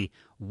Turkey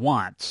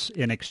wants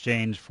in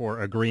exchange for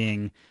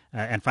agreeing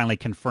and finally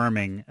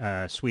confirming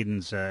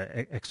Sweden's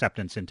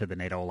acceptance into the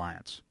NATO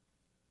alliance.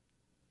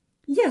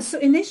 Yes, so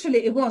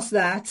initially it was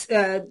that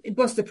it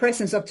was the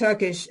presence of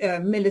Kurdish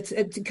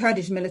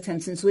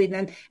militants in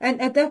Sweden,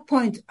 and at that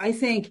point, I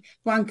think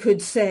one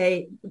could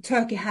say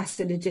Turkey has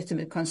a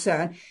legitimate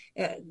concern.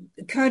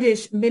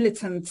 Kurdish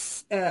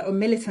militants or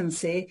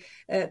militancy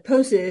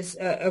poses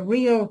a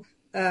real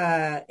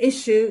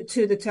issue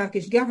to the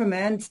Turkish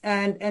government,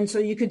 and so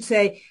you could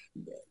say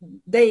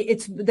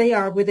they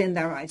are within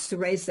their rights to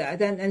raise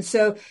that, and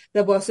so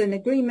there was an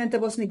agreement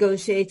that was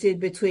negotiated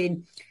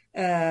between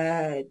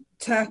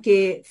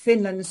Turkey,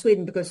 Finland, and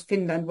Sweden, because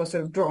Finland was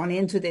sort of drawn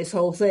into this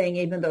whole thing,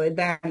 even though it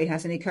barely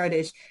has any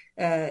Kurdish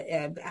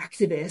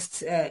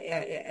activists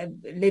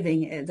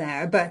living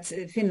there. But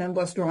Finland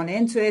was drawn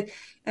into it,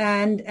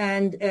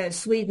 and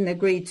Sweden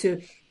agreed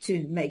to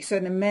make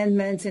certain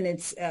amendments in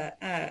its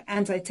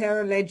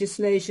anti-terror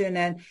legislation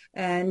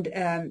and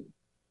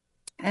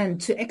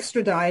to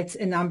extradite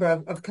a number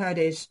of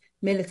Kurdish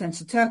militants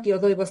to Turkey,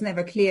 although it was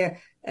never clear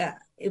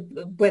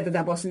whether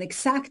that was an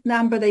exact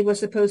number they were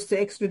supposed to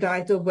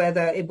extradite or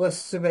whether it was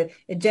sort of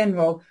a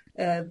general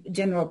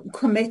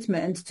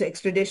commitment to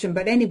extradition.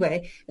 But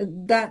anyway,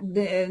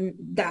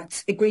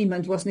 that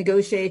agreement was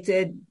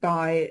negotiated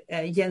by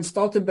Jens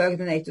Stoltenberg,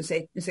 the NATO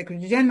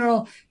Secretary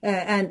General,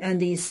 and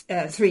these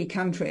three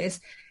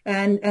countries.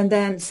 And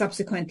then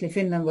subsequently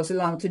Finland was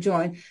allowed to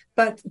join.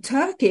 But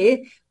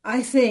Turkey,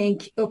 I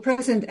think, or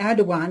President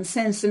Erdogan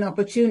sensed an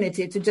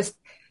opportunity to just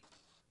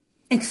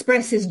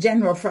express his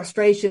general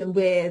frustration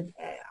with,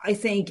 I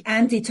think,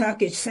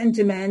 anti-Turkish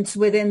sentiments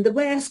within the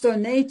West or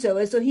NATO.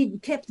 And so he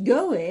kept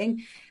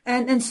going.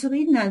 And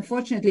Sweden,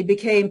 unfortunately,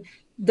 became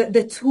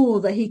the tool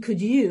that he could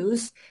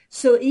use.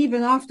 So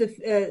even after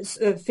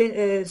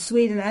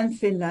Sweden and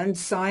Finland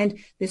signed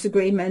this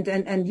agreement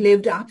and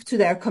lived up to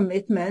their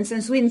commitments,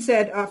 and Sweden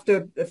said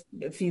after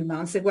a few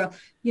months, well,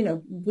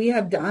 we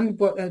have done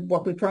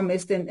what we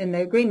promised in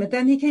the agreement.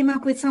 Then he came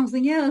up with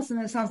something else and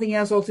then something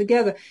else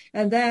altogether.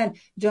 And then,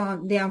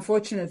 John, the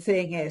unfortunate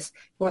thing is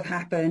what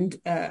happened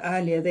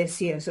earlier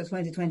this year, so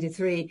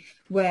 2023,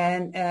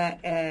 when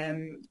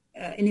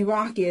an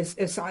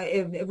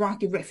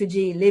Iraqi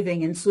refugee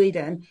living in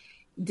Sweden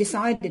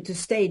decided to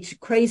stage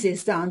crazy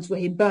stunts where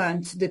he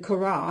burnt the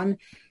Quran,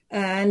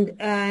 and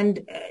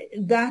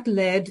that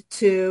led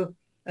to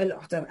a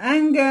lot of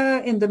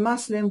anger in the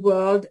Muslim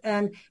world.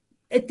 And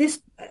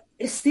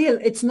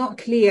it's not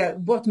clear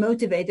what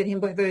motivated him,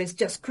 whether it's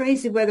just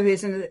crazy, whether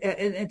he's an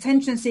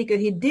attention seeker.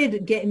 He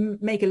did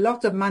make a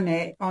lot of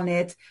money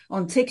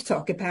on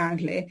TikTok,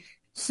 apparently.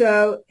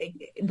 So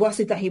was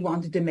it that he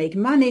wanted to make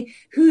money?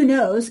 Who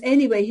knows?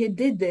 Anyway, he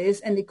did this,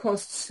 and it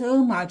caused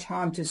so much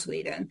harm to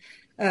Sweden.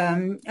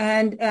 And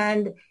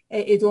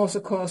it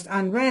also caused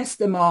unrest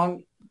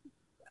among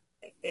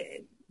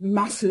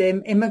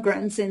Muslim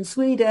immigrants in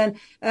Sweden.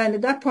 And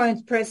at that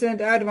point, President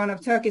Erdogan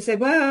of Turkey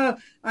said, well,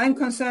 I'm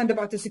concerned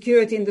about the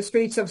security in the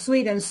streets of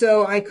Sweden,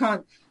 so I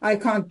can't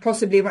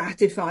possibly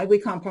ratify. We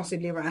can't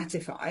possibly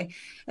ratify.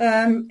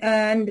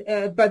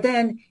 But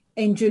then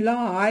in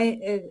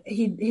July,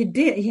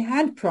 he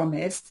had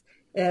promised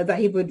that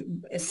he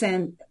would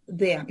send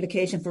the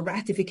application for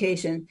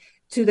ratification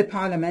to the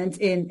parliament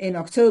in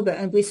October.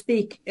 And we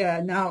speak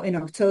now in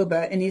October,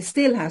 and he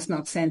still has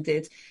not sent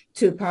it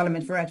to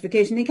Parliament for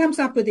ratification. He comes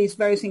up with these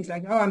various things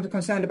like, I'm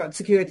concerned about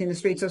security in the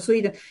streets of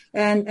Sweden.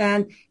 And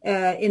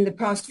in the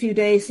past few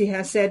days, he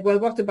has said, well,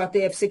 what about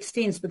the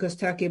F-16s? Because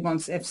Turkey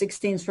wants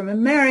F-16s from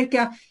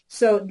America.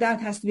 So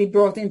that has to be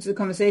brought into the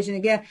conversation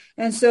again.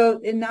 And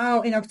so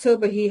now in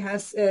October, he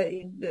has,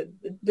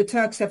 the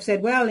Turks have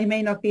said, well, it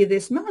may not be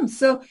this month.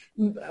 So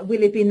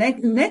will it be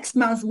next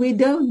month? We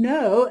don't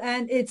know.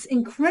 And it's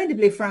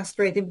incredibly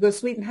frustrating because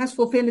Sweden has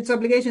fulfilled its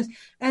obligations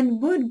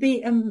and would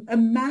be a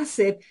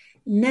massive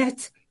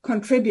net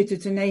contributor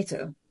to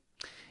NATO.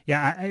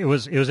 Yeah, it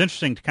was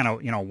interesting to kind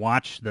of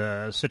watch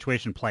the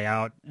situation play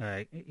out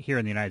here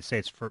in the United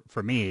States.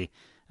 For me,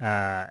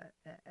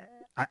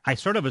 I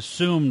sort of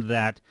assumed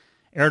that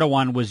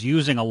Erdogan was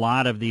using a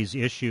lot of these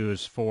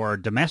issues for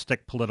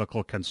domestic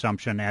political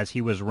consumption as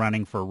he was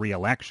running for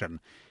re-election.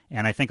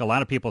 And I think a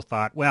lot of people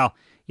thought, well,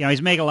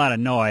 he's making a lot of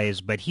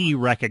noise, but he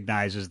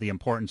recognizes the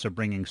importance of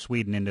bringing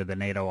Sweden into the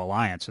NATO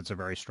alliance. It's a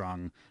very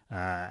strong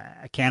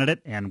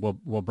candidate, and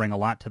will bring a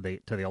lot to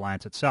the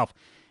alliance itself.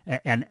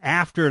 And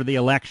after the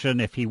election,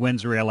 if he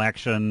wins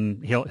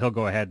re-election, he'll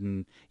go ahead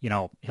and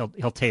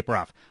he'll taper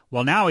off.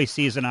 Well, now he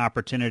sees an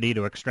opportunity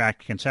to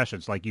extract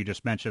concessions, like you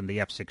just mentioned, the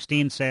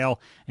F-16 sale.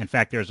 In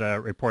fact, there's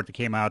a report that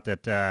came out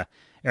that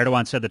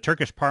Erdogan said the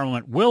Turkish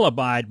parliament will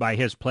abide by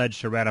his pledge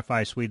to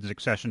ratify Sweden's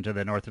accession to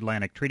the North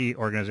Atlantic Treaty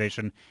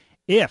Organization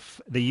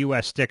if the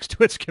U.S. sticks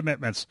to its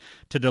commitments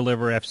to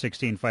deliver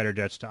F-16 fighter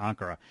jets to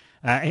Ankara.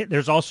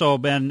 There's also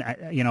been,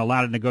 a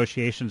lot of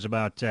negotiations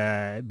about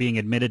being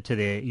admitted to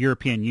the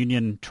European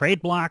Union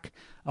trade bloc,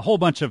 a whole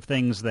bunch of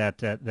things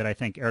that I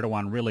think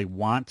Erdogan really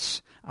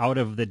wants out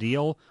of the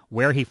deal.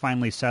 Where he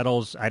finally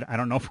settles, I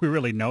don't know if we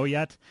really know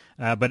yet.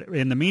 But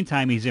in the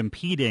meantime, he's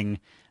impeding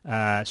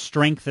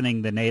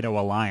strengthening the NATO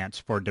alliance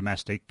for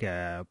domestic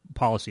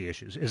policy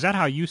issues. Is that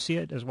how you see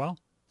it as well?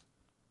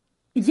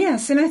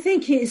 Yes, and I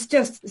think he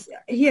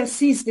has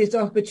seized this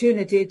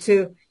opportunity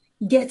to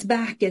get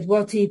back at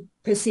what he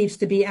perceives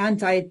to be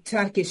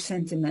anti-Turkish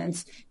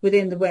sentiments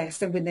within the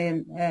West and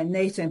within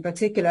NATO in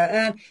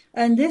particular.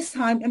 And this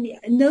time, I mean,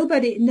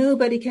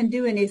 nobody can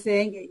do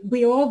anything.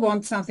 We all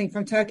want something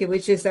from Turkey,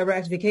 which is a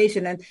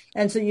ratification.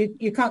 And so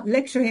you can't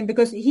lecture him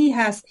because he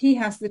has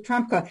the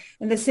trump card.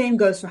 And the same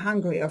goes for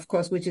Hungary, of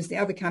course, which is the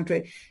other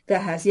country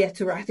that has yet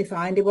to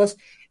ratify. And it was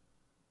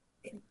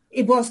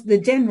the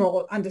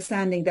general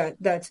understanding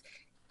that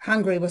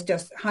Hungary was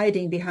just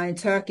hiding behind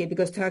Turkey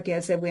because Turkey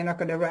had said we're not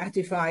going to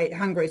ratify.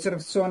 Hungary sort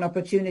of saw an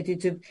opportunity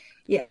to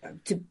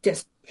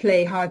just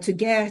play hard to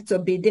get or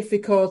be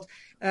difficult,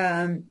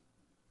 but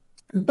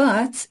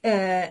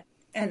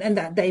and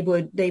that they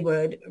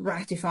would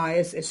ratify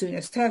as soon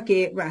as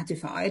Turkey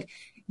ratified.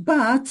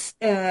 But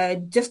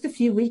just a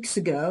few weeks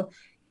ago,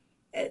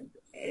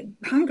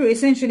 Hungary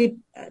essentially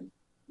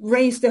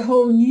raised a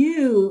whole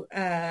new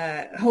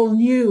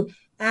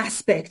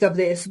aspect of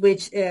this,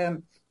 which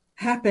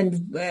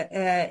happened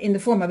in the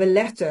form of a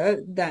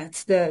letter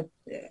that the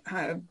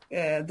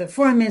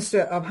foreign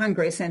minister of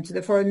Hungary sent to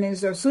the foreign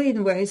minister of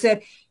Sweden, where he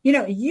said,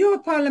 your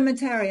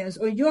parliamentarians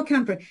or your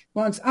country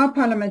wants our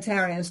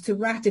parliamentarians to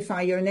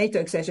ratify your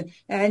NATO accession,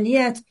 and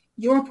yet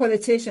your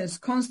politicians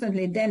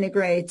constantly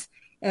denigrate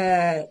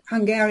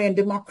Hungarian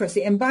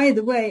democracy. And by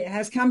the way, it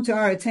has come to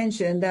our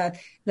attention that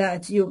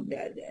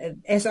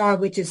SR,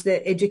 which is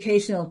the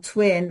educational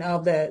twin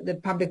of the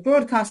public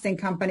broadcasting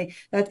company,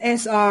 that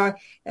SR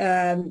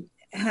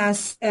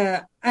has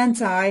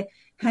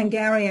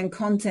anti-Hungarian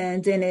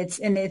content in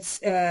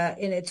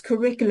its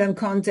curriculum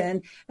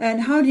content. And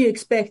how do you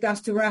expect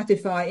us to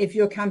ratify if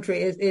your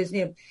country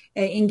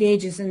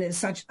engages in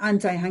such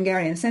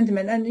anti-Hungarian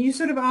sentiment? And you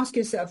sort of ask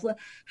yourself, well,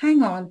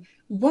 hang on.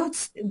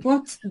 What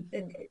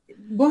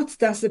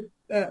does the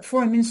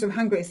foreign minister of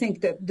Hungary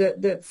think that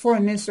the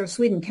foreign minister of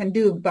Sweden can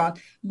do about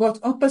what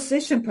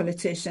opposition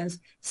politicians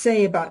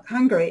say about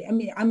Hungary? I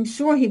mean, I'm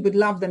sure he would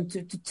love them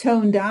to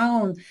tone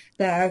down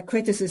their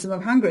criticism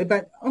of Hungary,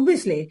 but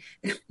obviously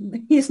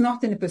he's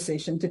not in a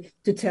position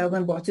to tell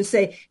them what to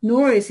say,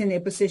 nor is he in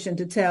a position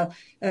to tell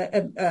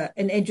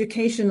an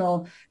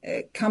educational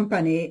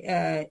company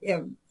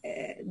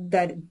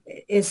that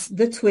is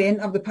the twin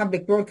of the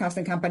public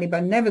broadcasting company,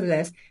 but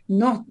nevertheless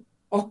not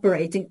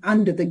operating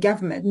under the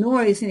government,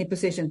 nor is he in a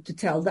position to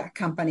tell that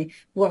company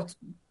what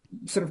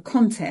sort of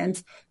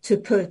content to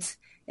put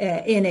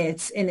in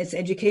its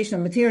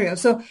educational material.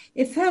 So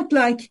it felt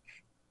like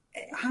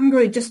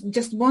Hungary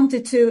just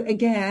wanted to,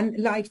 again,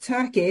 like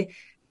Turkey,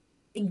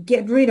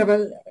 get rid of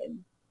a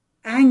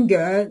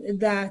anger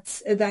that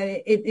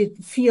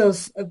it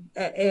feels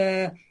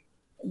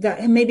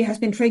that maybe has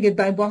been triggered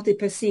by what it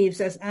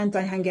perceives as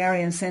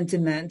anti-Hungarian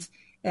sentiment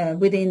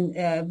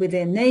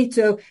within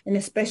NATO and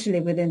especially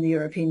within the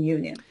European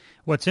Union.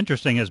 What's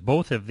interesting is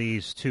both of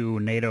these two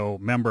NATO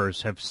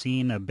members have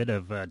seen a bit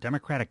of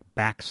democratic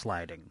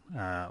backsliding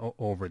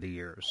over the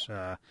years.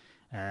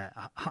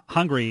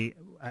 Hungary,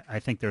 I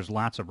think there's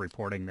lots of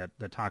reporting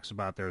that talks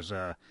about there's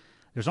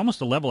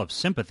almost a level of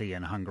sympathy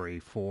in Hungary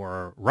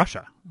for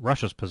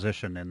Russia's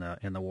position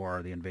in the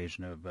war, the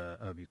invasion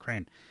of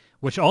Ukraine,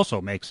 which also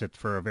makes it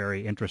for a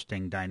very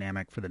interesting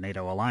dynamic for the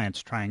NATO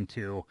alliance, trying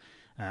to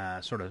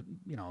sort of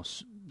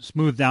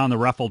smooth down the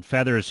ruffled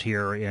feathers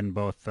here in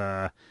both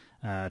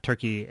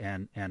Turkey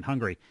and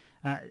Hungary.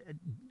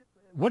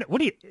 What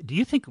do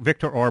you think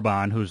Viktor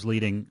Orban, who's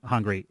leading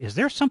Hungary, is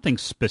there something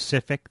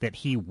specific that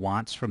he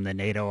wants from the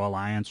NATO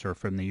alliance or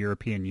from the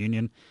European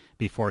Union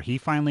before he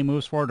finally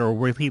moves forward, or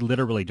will he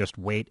literally just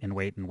wait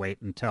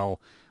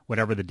until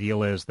whatever the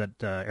deal is that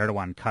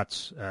Erdogan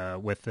cuts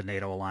with the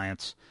NATO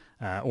alliance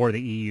or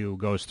the EU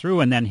goes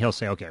through, and then he'll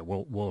say, okay,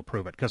 we'll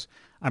approve it? Because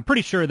I'm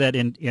pretty sure that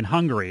in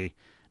Hungary,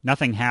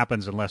 nothing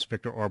happens unless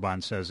Viktor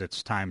Orban says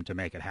it's time to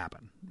make it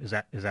happen. Is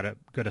that a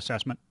good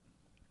assessment?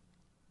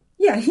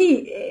 Yeah,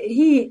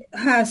 he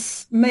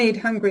has made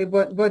Hungary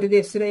what it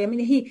is today. I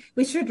mean,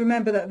 we should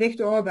remember that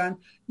Viktor Orban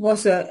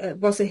was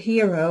a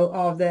hero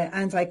of the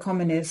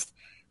anti-communist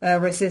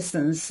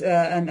resistance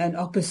and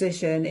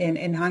opposition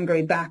in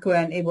Hungary back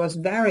when it was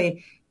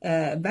very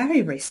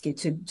risky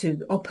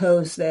to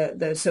oppose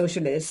the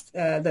socialist,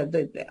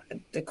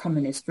 the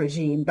communist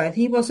regime. But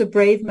he was a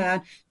brave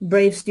man,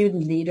 brave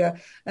student leader,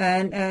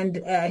 and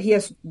he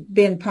has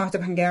been part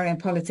of Hungarian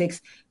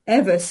politics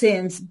ever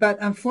since, but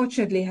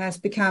unfortunately has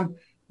become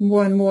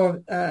more and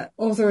more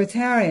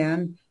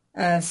authoritarian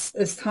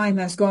as time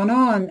has gone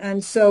on.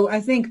 And so I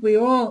think we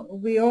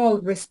all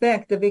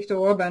respect the Viktor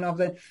Orban of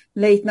the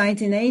late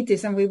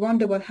 1980s, and we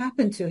wonder what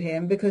happened to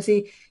him, because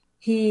he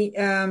he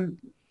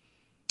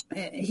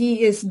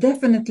is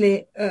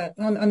definitely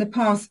on a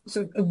path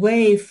sort of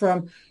away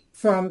from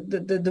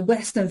the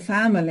Western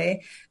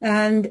family,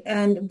 and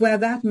where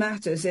that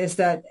matters is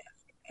that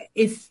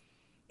if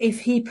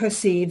he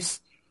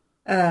perceives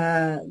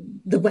the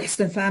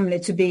Western family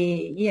to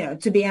be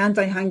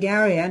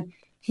anti-Hungarian,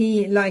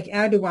 he, like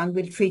Erdogan,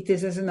 will treat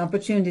this as an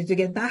opportunity to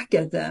get back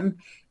at them.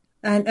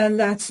 And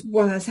that's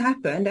what has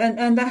happened.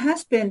 And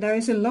there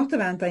is a lot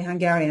of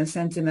anti-Hungarian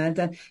sentiment,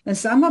 and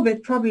some of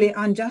it probably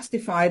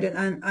unjustified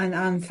and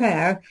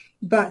unfair.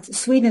 But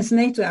Sweden's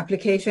NATO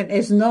application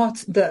is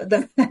not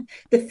the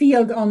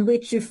field on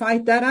which you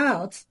fight that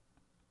out.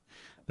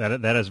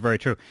 That is very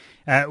true.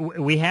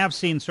 We have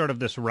seen sort of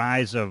this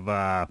rise of,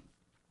 I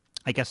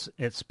guess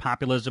it's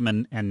populism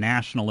and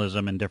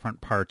nationalism in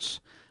different parts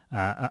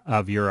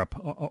of Europe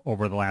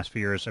over the last few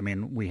years. I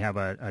mean, we have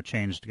a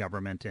changed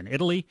government in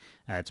Italy.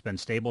 It's been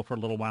stable for a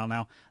little while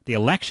now. The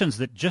elections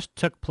that just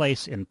took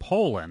place in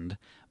Poland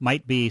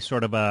might be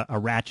sort of a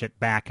ratchet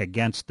back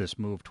against this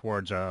move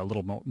towards a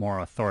little more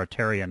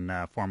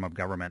authoritarian form of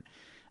government.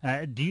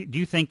 Do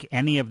you think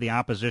any of the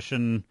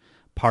opposition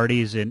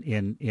parties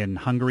in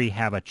Hungary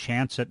have a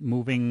chance at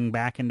moving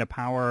back into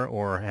power,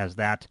 or has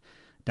that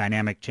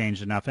dynamic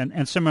changed enough?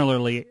 And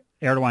similarly,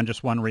 Erdogan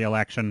just won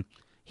re-election.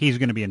 He's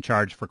going to be in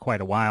charge for quite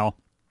a while.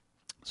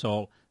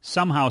 So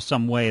somehow,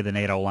 some way, the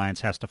NATO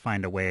alliance has to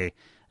find a way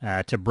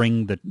to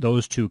bring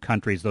those two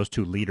countries, those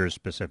two leaders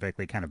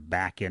specifically, kind of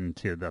back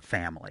into the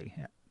family.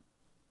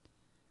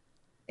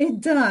 It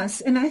does.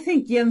 And I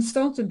think Jens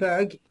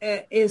Stoltenberg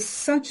is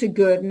such a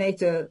good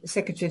NATO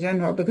Secretary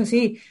General because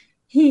he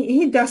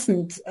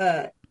doesn't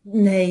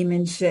name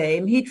and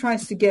shame. He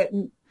tries to get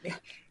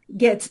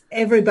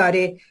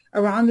everybody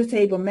around the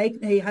table.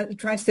 He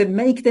tries to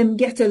make them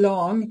get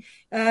along,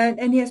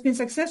 and he has been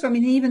successful. I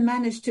mean, he even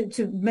managed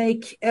to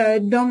make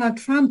Donald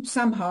Trump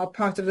somehow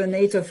part of the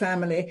NATO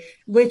family,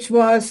 which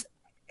was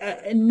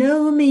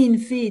no mean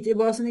feat. It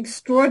was an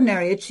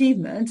extraordinary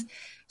achievement.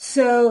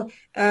 So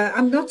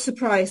I'm not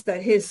surprised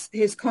that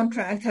his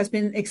contract has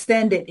been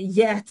extended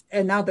yet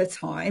another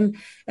time,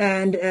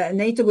 and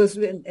NATO was,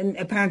 and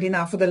apparently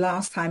now for the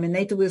last time, and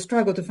NATO will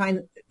struggle to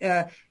find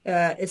a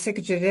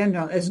Secretary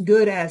General as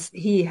good as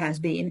he has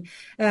been.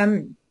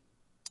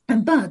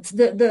 But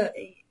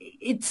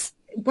it's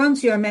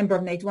once you're a member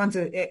of NATO, once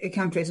a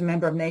country is a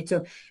member of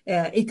NATO,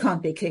 it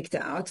can't be kicked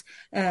out,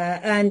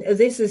 and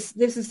this is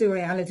the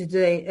reality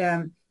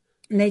today.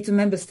 NATO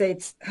member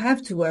states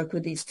have to work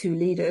with these two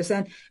leaders.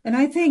 And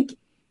I think,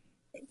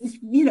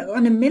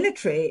 on a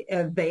military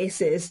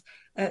basis,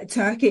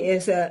 Turkey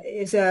is a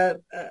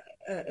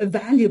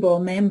valuable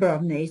member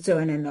of NATO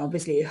and then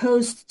obviously a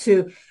host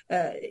to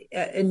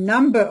a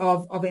number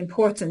of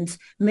important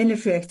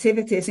military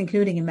activities,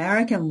 including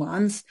American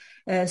ones.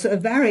 So a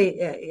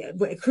very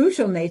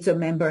crucial NATO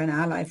member and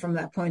ally from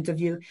that point of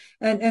view.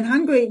 And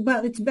Hungary,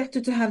 well, it's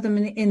better to have them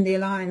in the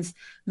alliance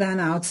than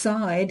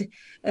outside.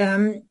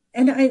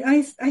 And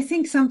I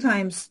think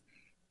sometimes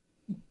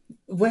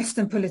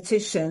Western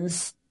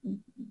politicians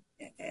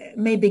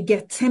maybe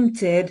get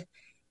tempted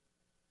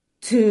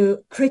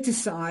to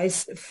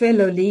criticize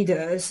fellow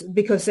leaders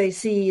because they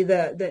see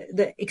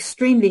the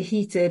extremely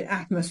heated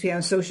atmosphere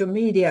on social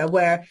media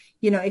where,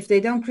 if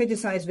they don't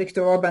criticize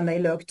Viktor Orban, they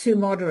look too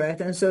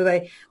moderate. And so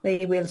they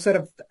will sort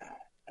of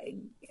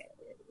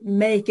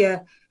make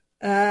a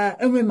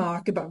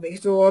remark about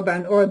Viktor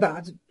Orban or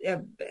about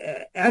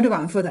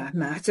Erdogan for that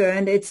matter.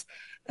 And it's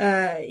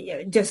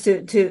just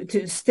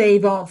to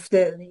stave off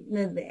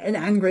an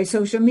angry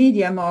social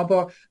media mob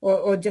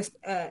or just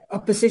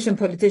opposition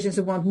politicians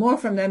who want more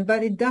from them,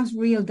 but it does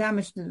real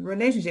damage to the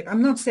relationship.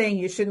 I'm not saying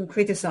you shouldn't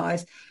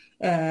criticize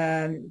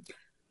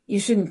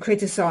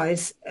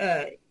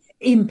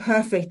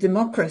imperfect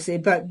democracy,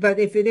 but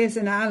if it is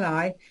an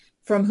ally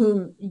from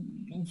whom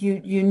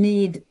you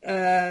need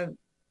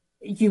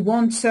you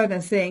want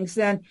certain things,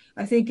 then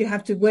I think you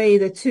have to weigh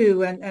the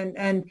two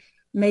and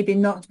maybe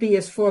not be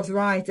as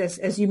forthright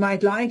as you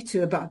might like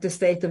to about the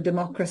state of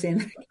democracy in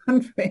the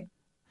country.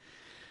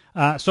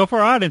 So for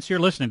our audience, you're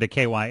listening to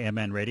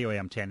KYMN Radio,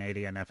 AM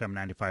 1080 and FM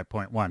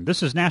 95.1.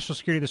 This is National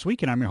Security This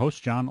Week, and I'm your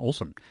host, Jon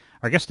Olson.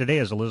 Our guest today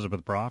is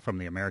Elisabeth Braw from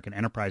the American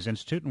Enterprise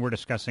Institute, and we're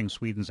discussing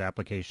Sweden's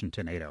application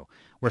to NATO.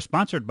 We're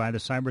sponsored by the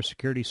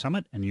Cybersecurity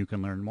Summit, and you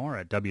can learn more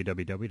at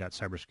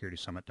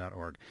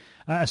www.cybersecuritysummit.org.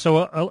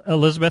 So,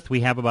 Elisabeth, we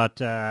have about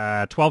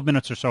 12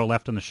 minutes or so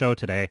left on the show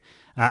today.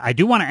 I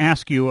do want to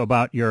ask you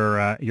about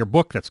your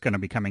book that's going to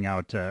be coming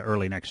out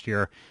early next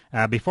year.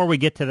 Before we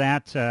get to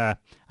that,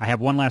 I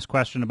have one last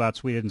question about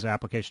Sweden's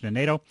application to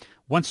NATO.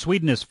 Once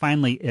Sweden is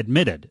finally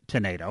admitted to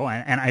NATO,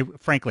 and I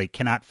frankly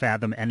cannot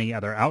fathom any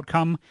other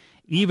outcome,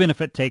 even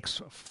if it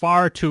takes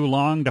far too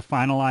long to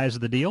finalize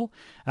the deal,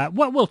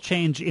 what will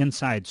change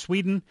inside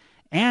Sweden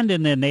and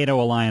in the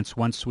NATO alliance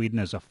once Sweden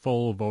is a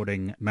full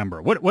voting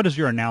member? What does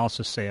your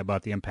analysis say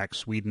about the impact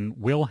Sweden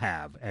will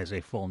have as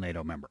a full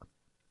NATO member?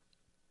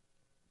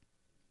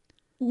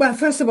 Well,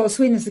 first of all,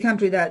 Sweden is a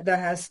country that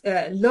has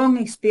long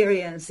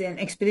experience in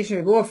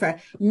expeditionary warfare,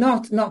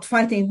 not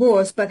fighting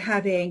wars, but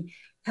having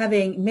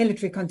having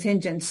military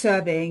contingents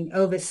serving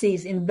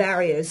overseas in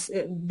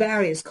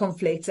various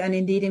conflicts, and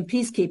indeed in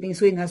peacekeeping.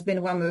 Sweden has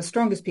been one of the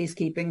strongest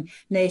peacekeeping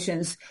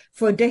nations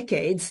for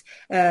decades.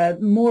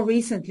 More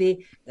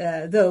recently,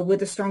 though,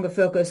 with a stronger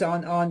focus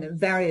on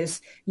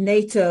various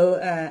NATO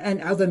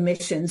and other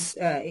missions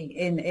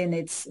in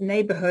its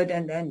neighborhood,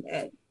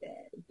 and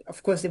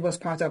of course, it was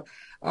part of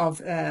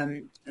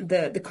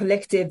the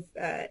collective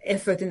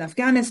effort in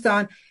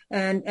Afghanistan,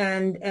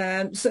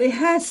 and so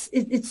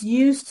it's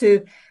used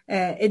to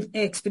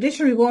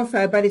expeditionary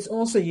warfare, but it's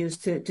also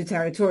used to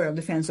territorial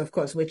defense, of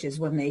course, which is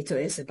what NATO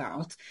is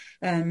about.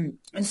 And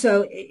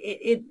so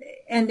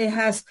it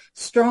has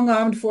strong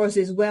armed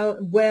forces,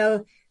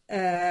 well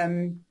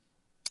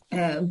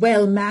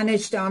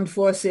managed armed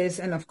forces,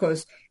 and of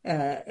course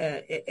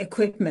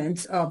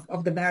equipment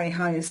of the very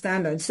highest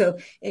standards. So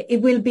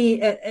it will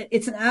be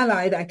it's an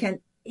ally that can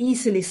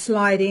easily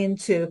slide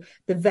into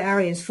the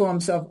various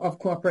forms of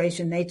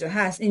cooperation NATO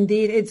has.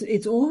 Indeed,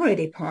 it's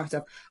already part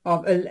of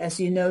as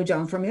you know,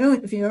 John, from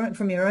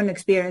your own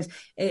experience,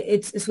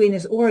 Sweden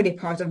is already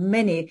part of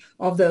many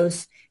of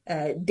those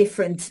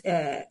different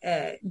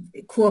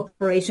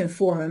cooperation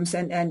forums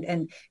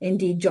and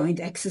indeed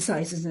joint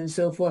exercises and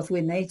so forth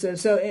with NATO.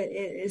 So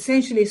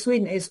essentially,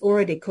 Sweden is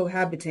already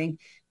cohabiting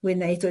with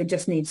NATO. It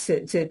just needs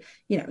to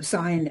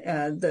sign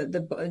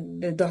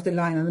the dotted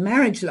line on the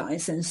marriage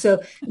license.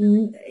 So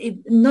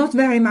not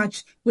very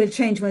much will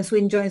change when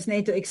Sweden joins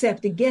NATO,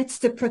 except it gets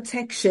the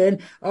protection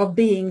of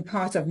being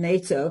part of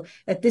NATO.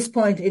 At this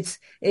point, it's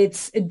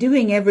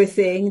doing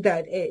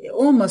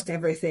almost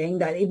everything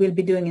that it will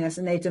be doing as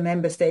a NATO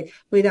member state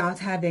without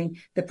having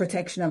the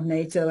protection of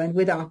NATO and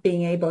without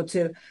being able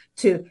to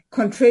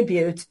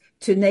contribute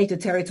to NATO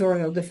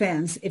territorial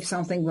defense if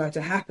something were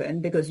to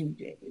happen, because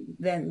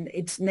then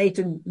it's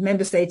NATO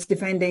member states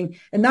defending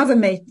another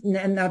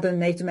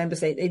NATO member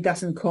state. It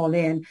doesn't call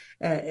in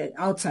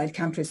outside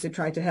countries to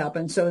try to help,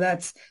 and so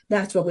that's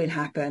what will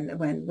happen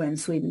when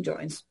Sweden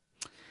joins.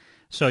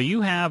 So you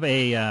have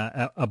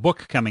a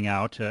book coming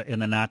out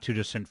in the not too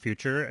distant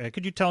future.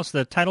 Could you tell us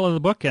the title of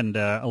the book and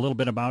a little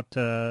bit about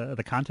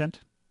the content?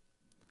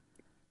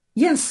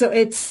 Yes, so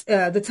it's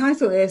the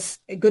title is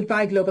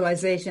Goodbye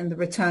Globalization, The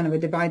Return of a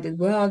Divided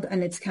World,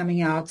 and it's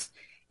coming out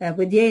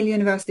with Yale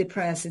University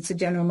Press. It's a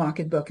general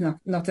market book,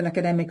 not an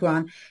academic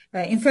one,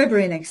 in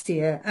February next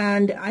year.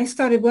 And I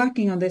started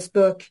working on this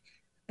book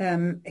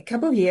a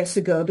couple of years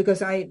ago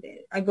because I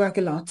work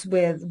a lot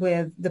with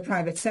the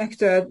private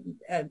sector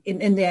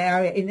in the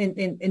area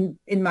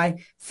in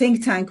my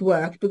think tank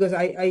work, because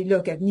I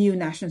look at new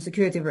national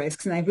security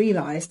risks, and I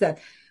realized that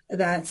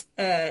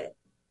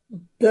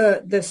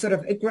the sort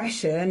of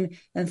aggression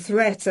and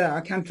threats that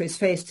our countries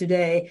face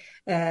today,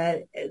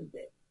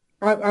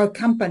 our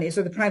companies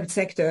or the private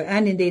sector,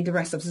 and indeed the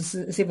rest of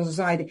the civil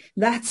society,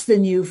 that's the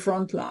new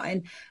front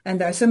line. And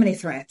there are so many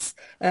threats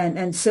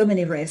and so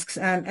many risks.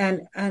 And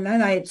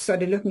then I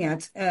started looking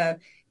at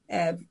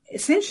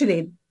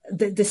essentially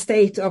the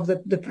state of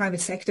the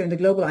private sector and the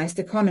globalized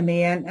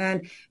economy.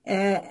 And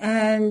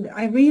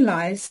I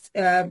realized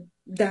that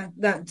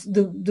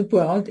the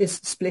world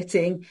is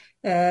splitting,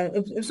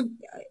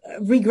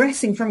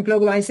 regressing from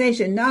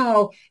globalization.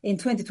 Now in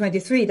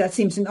 2023, that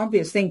seems an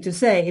obvious thing to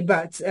say,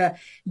 but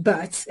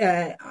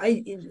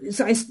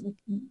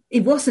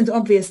it wasn't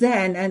obvious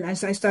then, and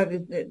as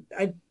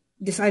I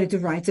decided to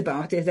write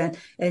about it,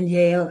 and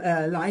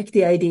Yale liked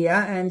the idea,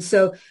 and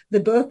so the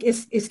book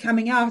is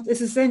coming out.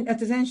 This is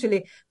at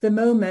essentially the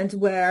moment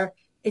where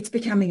it's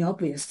becoming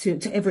obvious to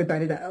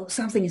everybody that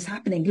something is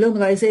happening.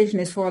 Globalization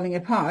is falling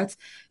apart.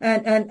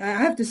 And I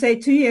have to say,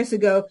 2 years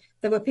ago,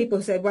 there were people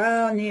who said,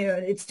 well,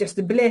 it's just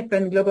a blip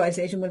and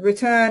globalization will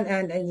return.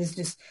 And it's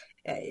just,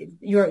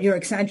 you're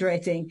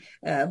exaggerating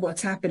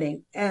what's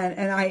happening.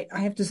 And I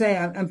have to say,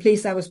 I'm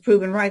pleased I was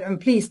proven right. I'm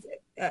pleased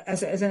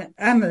as an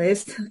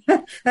analyst,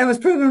 I was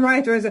proven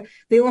right, or as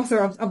the author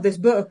of this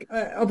book.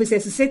 Obviously,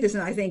 as a citizen,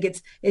 I think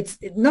it's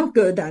not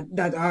good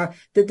that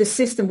the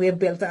system we have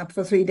built up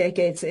for 3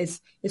 decades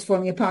is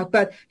falling apart.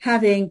 But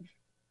having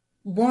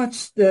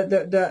watched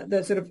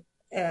the sort of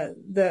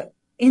the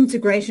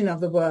integration of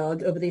the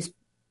world over these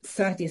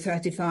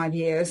 35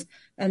 years,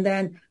 and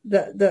then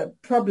the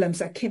problems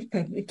that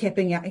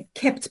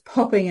kept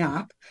popping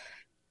up,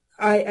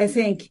 I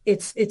think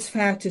it's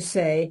fair to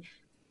say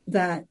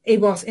that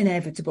it was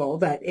inevitable,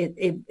 that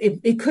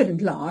it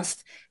couldn't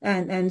last,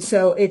 and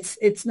so it's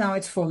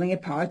falling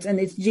apart, and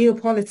it's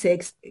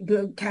geopolitics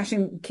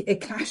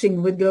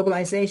clashing with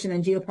globalization,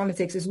 and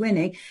geopolitics is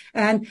winning.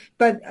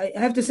 But I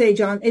have to say,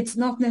 John, it's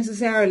not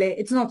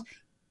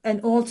an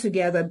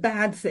altogether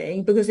bad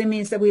thing, because it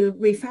means that we'll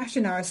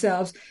refashion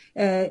ourselves.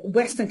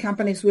 Western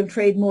companies will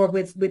trade more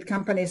with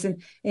companies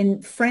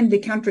in friendly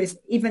countries,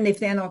 even if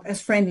they're not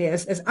as friendly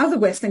as other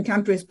Western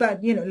countries.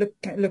 But,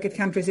 look at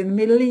countries in the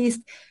Middle East,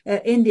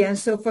 India and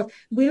so forth.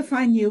 We'll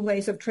find new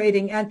ways of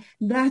trading, and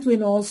that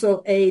will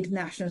also aid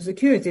national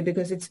security,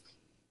 because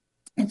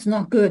it's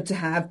not good to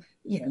have,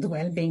 the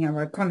well-being of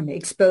our economy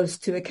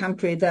exposed to a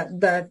country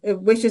that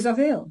wishes us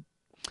ill.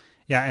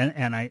 Yeah,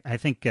 and I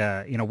think,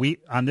 we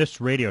on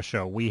this radio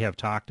show, we have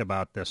talked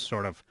about this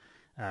sort of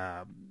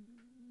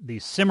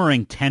these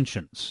simmering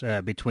tensions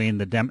between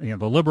the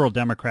liberal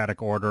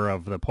democratic order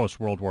of the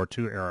post-World War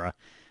II era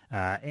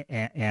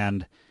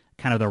and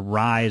kind of the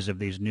rise of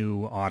these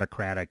new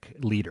autocratic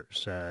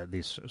leaders,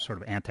 these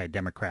sort of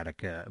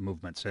anti-democratic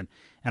movements, and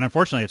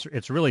unfortunately,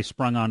 it's really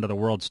sprung onto the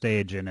world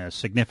stage in a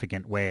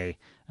significant way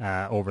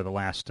over the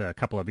last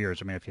couple of years.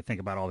 I mean, if you think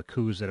about all the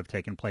coups that have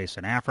taken place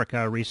in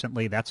Africa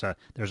recently,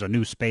 there's a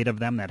new spate of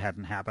them that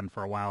hadn't happened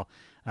for a while.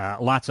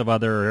 Lots of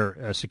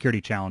other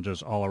security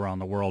challenges all around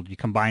the world. You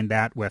combine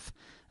that with,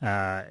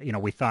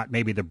 we thought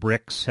maybe the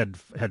BRICS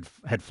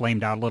had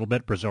flamed out a little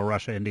bit: Brazil,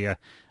 Russia, India,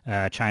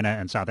 China,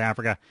 and South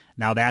Africa.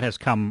 Now that has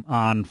come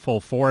on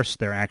full force.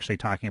 They're actually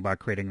talking about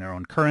creating their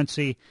own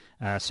currency,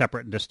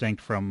 separate and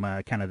distinct from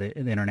kind of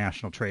the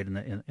international trade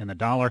in the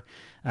dollar.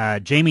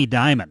 Jamie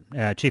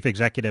Dimon, chief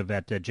executive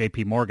at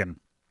J.P. Morgan,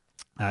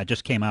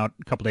 just came out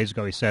a couple days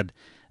ago. He said,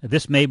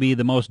 "This may be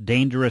the most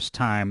dangerous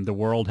time the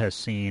world has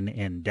seen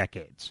in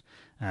decades."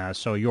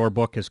 So your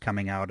book is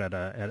coming out at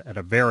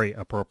a very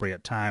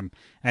appropriate time.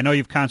 I know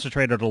you've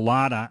concentrated a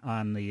lot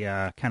on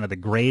the kind of the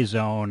gray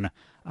zone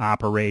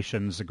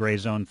operations, the gray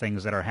zone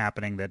things that are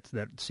happening that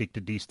seek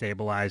to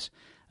destabilize.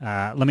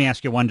 Let me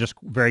ask you one just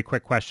very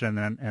quick question,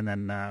 and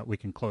then we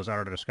can close out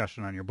our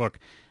discussion on your book.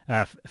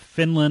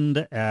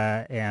 Finland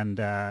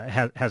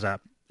has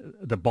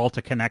the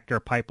Baltic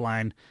Connector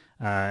pipeline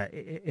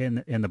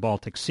in the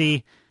Baltic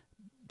Sea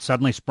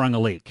suddenly sprung a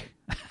leak.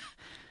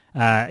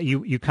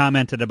 You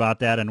commented about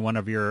that in one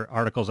of your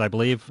articles, I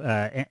believe.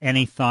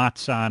 Any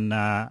thoughts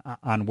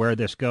on where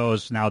this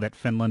goes now that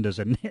Finland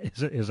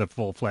is a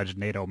full-fledged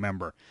NATO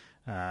member?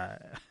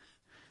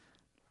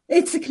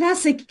 It's a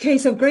classic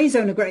case of gray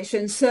zone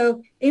aggression.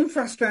 So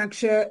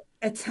infrastructure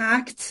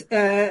attacked,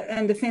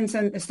 and the Finns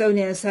and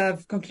Estonians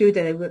have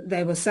concluded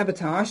they were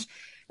sabotage.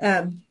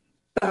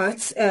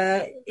 But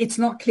it's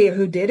not clear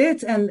who did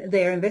it, and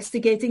they're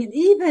investigating. And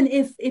even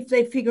if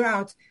they figure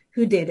out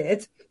who did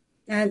it,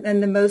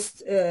 and the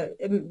most,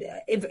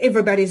 if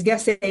everybody's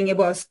guessing it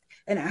was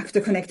an actor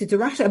connected to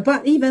Russia.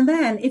 But even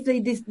then, if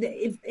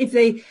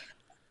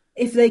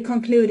they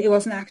conclude it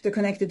was an actor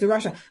connected to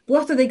Russia,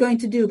 what are they going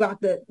to do about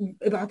it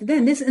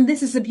then?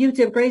 This is the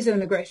beauty of gray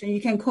zone aggression.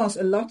 You can cause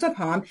a lot of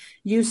harm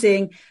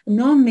using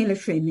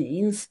non-military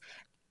means,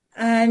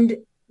 and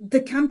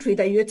the country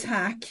that you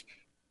attack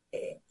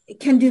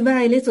can do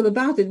very little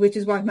about it, which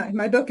is why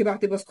my book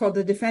about it was called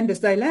The Defender's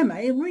Dilemma.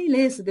 It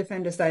really is a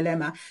defender's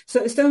dilemma.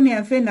 So Estonia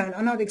and Finland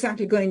are not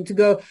exactly going to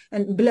go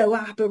and blow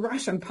up a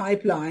Russian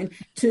pipeline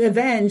to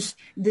avenge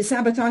the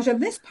sabotage of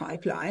this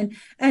pipeline.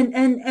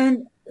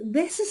 And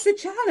this is the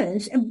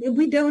challenge. And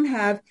we don't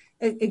have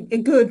a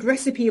good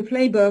recipe or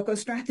playbook or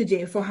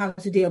strategy for how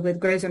to deal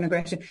with gray zone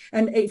aggression.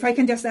 And if I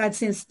can just add,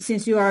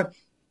 since your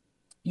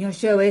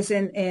show is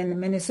in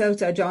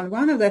Minnesota, John,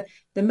 one of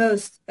the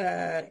most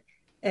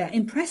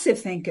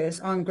impressive thinkers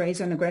on gray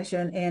zone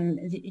aggression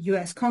in the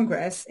U.S.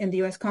 Congress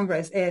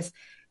is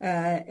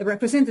a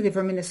representative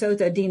from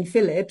Minnesota, Dean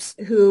Phillips,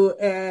 who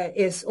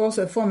is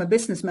also a former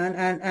businessman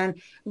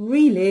and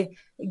really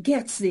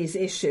gets these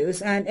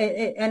issues.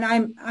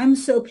 And I'm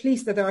so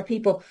pleased that there are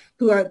people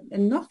who are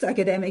not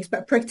academics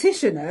but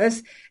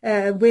practitioners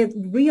with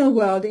real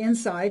world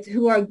insight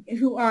who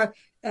are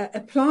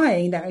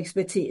applying their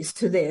expertise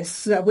to this,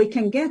 so that we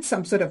can get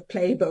some sort of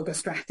playbook or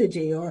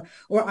strategy or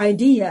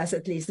ideas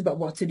at least about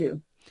what to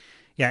do.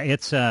 Yeah,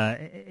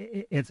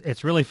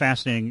 it's really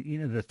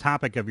fascinating. The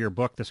topic of your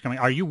book that's coming.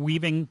 Are you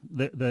weaving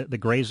the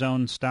gray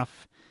zone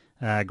stuff,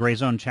 gray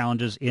zone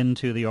challenges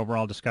into the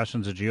overall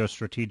discussions of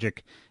geostrategic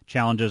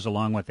challenges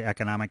along with the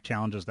economic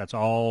challenges? That's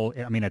all.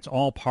 I mean, it's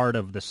all part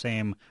of the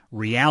same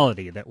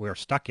reality that we're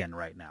stuck in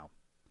right now.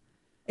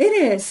 It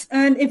is,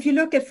 and if you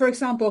look at, for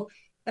example,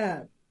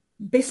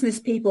 business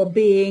people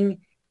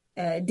being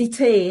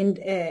detained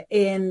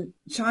in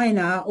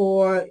China,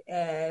 or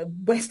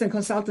Western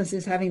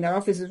consultancies having their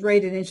offices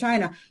raided in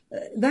China,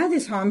 that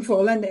is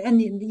harmful,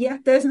 and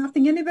yet there's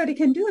nothing anybody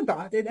can do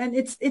about it. And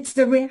it's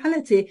the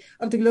reality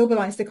of the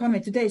globalized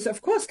economy today. So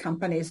of course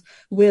companies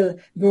will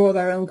draw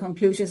their own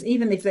conclusions,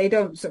 even if they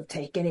don't sort of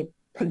take any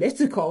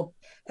political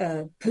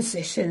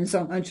positions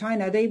on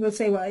China. They will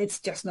say, well, it's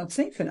just not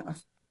safe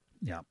enough.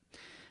 Yeah.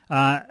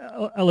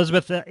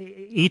 Elisabeth,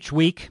 each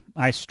week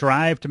I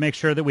strive to make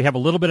sure that we have a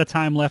little bit of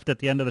time left at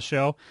the end of the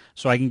show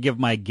so I can give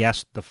my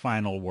guest the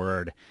final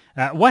word.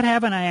 What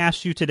haven't I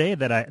asked you today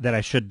that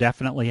I should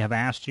definitely have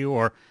asked you,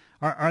 or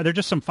are there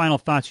just some final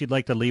thoughts you'd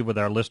like to leave with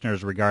our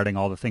listeners regarding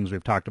all the things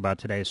we've talked about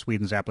today,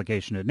 Sweden's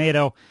application to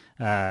NATO,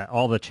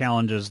 all the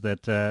challenges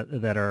that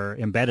are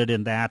embedded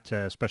in that,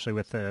 especially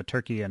with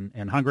Turkey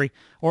and Hungary,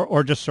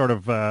 or just sort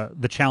of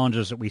the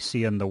challenges that we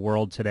see in the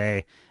world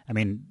today? I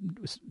mean,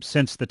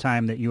 since the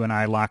time that you and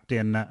I locked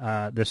in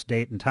this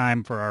date and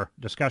time for our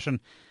discussion,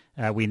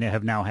 we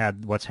have now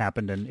had what's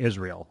happened in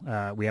Israel.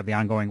 We have the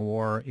ongoing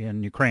war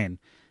in Ukraine.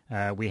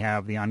 We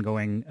have the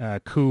ongoing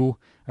coup,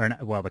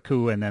 the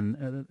coup and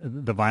then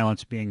the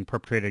violence being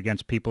perpetrated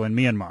against people in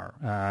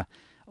Myanmar.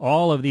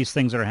 all of these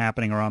things that are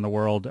happening around the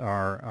world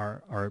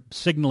are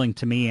signaling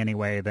to me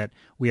anyway that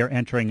we are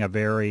entering a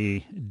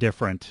very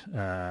different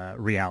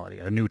reality,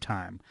 a new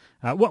time.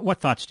 What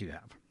thoughts do you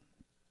have?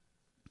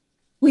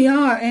 We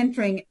are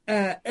entering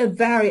a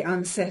very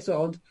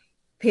unsettled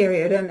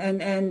period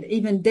and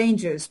even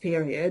dangerous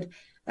period.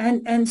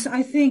 And so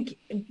I think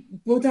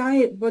what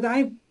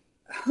I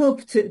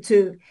hope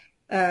to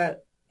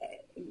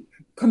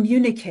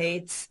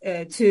communicate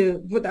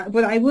what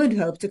I would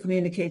hope to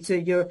communicate to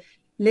your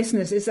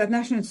listeners is that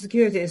national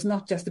security is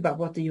not just about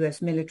what the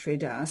U.S. military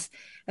does.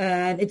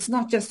 And it's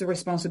not just the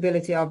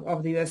responsibility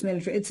of the U.S.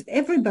 military. It's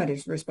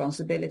everybody's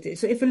responsibility.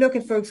 So if you look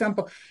at, for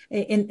example,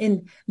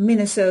 in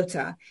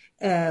Minnesota,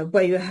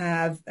 where you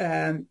have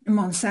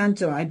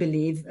Monsanto, I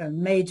believe, a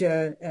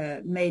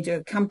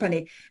major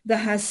company that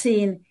has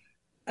seen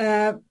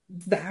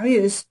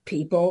various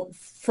people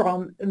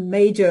from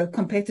major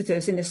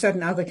competitors in a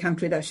certain other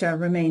country that shall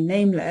remain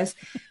nameless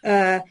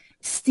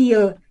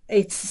steal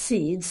its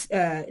seeds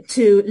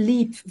to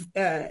leap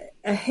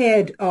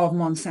ahead of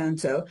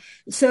Monsanto.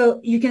 So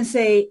you can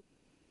say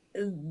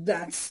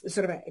that's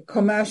sort of a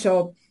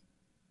commercial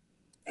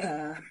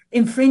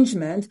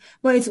infringement,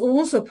 but it's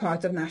also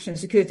part of national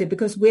security,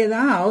 because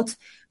without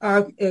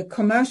our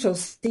commercial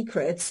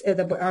secrets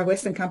that our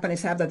Western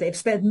companies have, that they've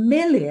spent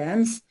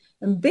millions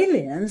and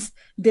billions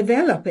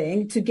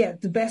developing to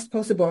get the best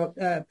possible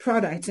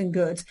products and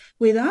goods,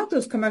 without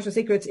those commercial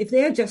secrets, if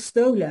they're just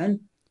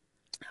stolen,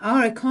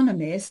 our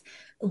economies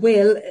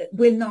will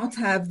not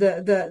have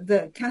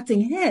the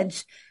cutting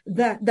edge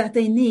that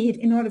they need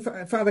in order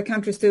for other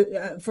countries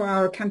to for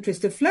our countries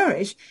to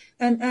flourish,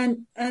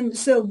 and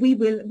so we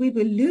will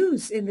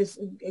lose in this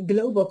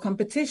global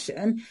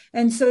competition.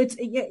 And so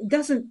it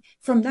doesn't,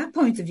 from that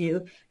point of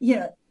view,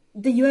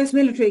 the U.S.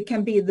 military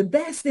can be the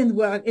best in the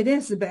world. It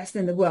is the best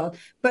in the world,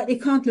 but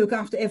it can't look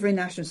after every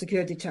national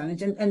security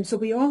challenge. And so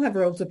we all have a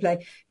role to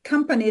play.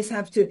 Companies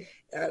have to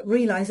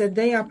realize that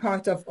they are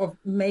part of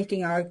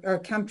making our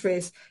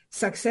countries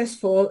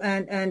successful.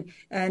 And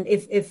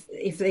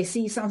if they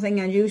see something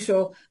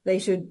unusual, they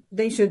should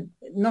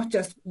not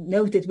just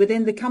note it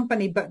within the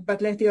company,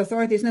 but let the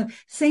authorities know.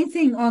 Same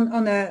thing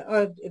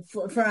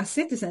for our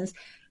citizens.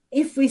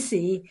 If we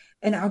see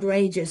an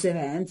outrageous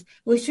event,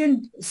 we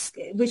shouldn't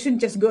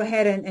just go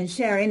ahead and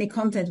share any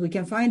content we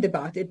can find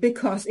about it,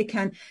 because it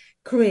can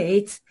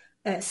create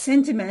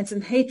sentiments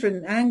and hatred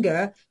and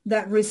anger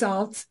that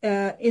result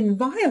in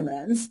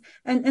violence.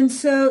 And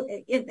so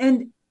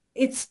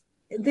this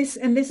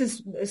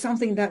is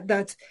something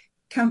that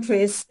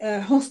countries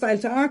hostile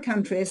to our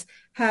countries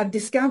have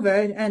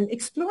discovered and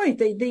exploit.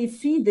 They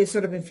feed this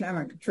sort of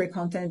inflammatory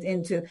content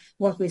into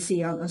what we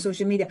see on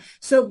social media.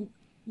 So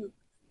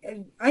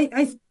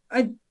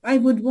I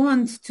would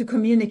want to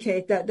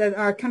communicate that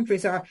our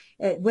countries are,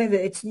 whether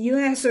it's the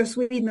US or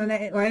Sweden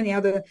or any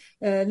other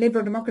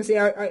liberal democracy,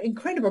 are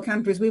incredible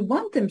countries. We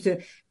want them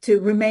to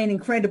remain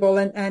incredible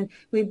and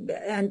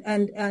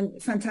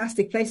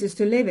fantastic places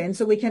to live in,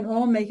 so we can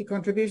all make a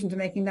contribution to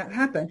making that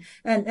happen.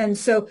 And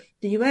so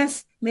the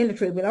US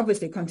military will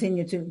obviously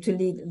continue to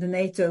lead the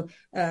NATO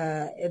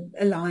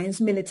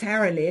alliance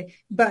militarily,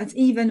 but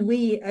even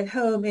we at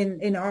home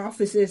in our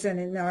offices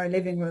and in our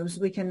living rooms,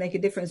 we can make a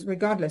difference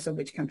regardless of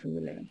which country we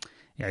live in.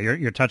 Yeah,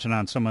 you're touching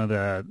on some of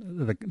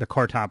the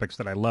core topics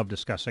that I love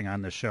discussing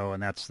on this show,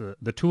 and that's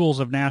the tools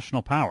of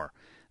national power,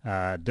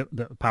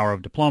 the power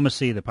of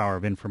diplomacy, the power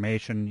of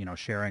information,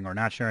 sharing or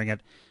not sharing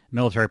it,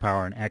 military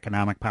power and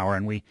economic power,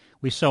 and we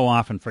so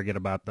often forget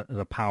about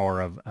the power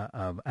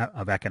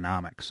of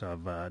economics,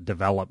 of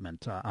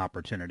development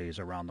opportunities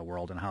around the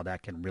world, and how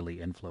that can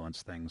really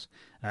influence things,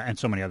 and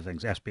so many other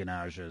things.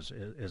 Espionage is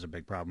a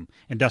big problem.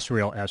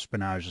 Industrial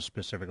espionage is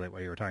specifically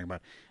what you were talking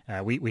about.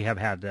 We have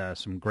had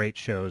some great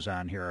shows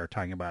on here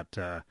talking about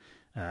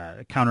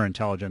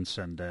counterintelligence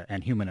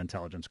and human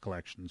intelligence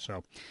collection.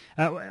 So,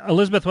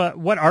 Elisabeth,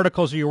 what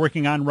articles are you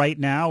working on right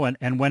now,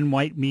 and when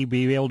might we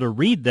be able to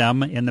read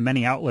them in the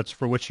many outlets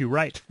for which you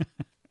write?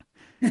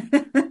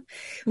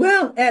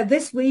 Well,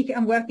 this week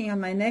I'm working on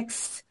my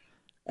next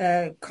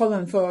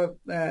column for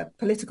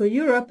Political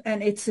Europe,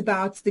 and it's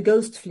about the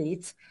Ghost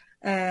Fleet,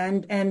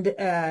 and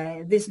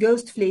this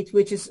Ghost Fleet,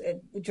 which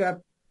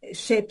are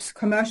ships,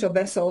 commercial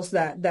vessels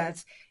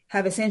that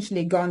have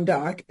essentially gone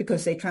dark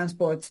because they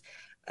transport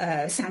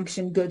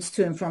sanctioned goods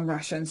to and from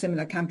Russia and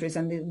similar countries,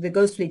 and the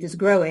Ghost Fleet is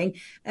growing,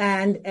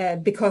 and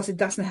because it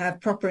doesn't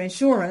have proper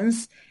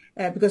insurance,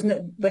 because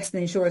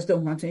Western insurers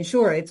don't want to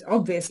insure it,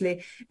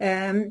 obviously,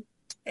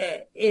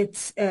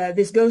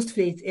 this Ghost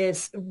Fleet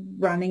is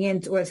running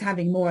into, or is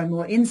having more and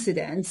more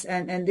incidents,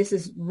 and this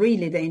is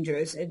really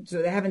dangerous.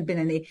 So there haven't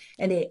been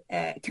any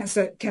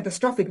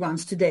catastrophic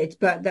ones to date,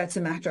 but that's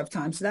a matter of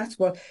time. So that's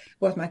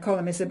what my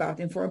column is about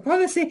in foreign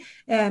policy.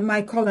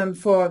 My column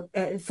for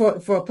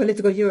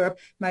Political Europe,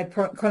 my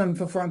column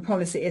for foreign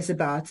policy is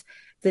about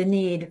the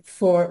need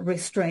for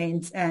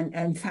restraint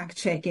and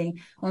fact-checking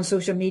on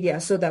social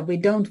media, so that we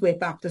don't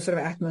whip up the sort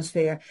of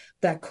atmosphere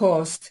that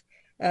caused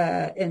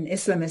an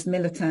Islamist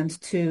militant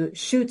to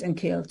shoot and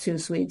kill 2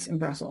 Swedes in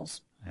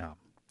Brussels. Yeah.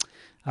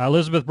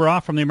 Elisabeth Braw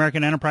from the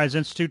American Enterprise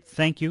Institute,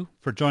 thank you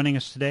for joining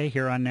us today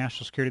here on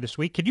National Security This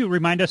Week. Could you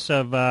remind us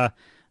of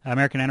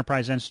American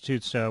Enterprise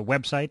Institute's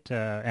website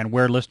and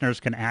where listeners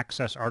can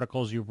access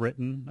articles you've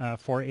written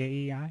for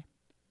AEI?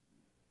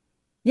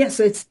 Yes,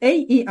 so it's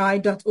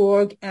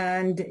aei.org,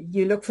 and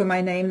you look for my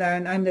name there,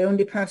 and I'm the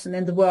only person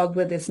in the world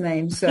with this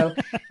name. So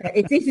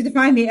it's easy to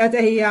find me at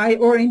AEI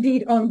or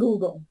indeed on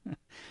Google.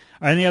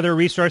 Any other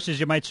resources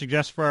you might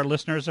suggest for our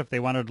listeners if they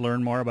wanted to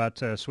learn more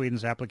about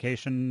Sweden's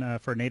application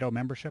for NATO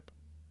membership?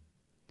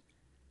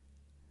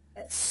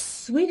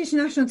 Swedish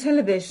National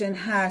Television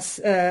has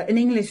an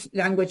English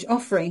language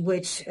offering,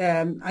 which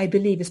I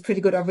believe is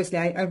pretty good. Obviously,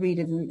 I read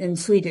it in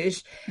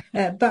Swedish,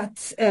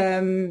 but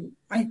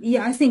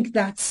I think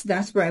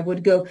that's where I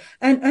would go.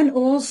 And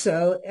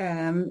also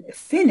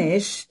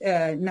Finnish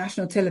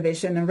national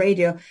television and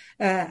radio,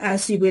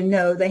 as you will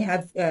know, they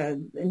have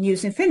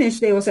news in Finnish.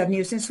 They also have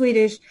news in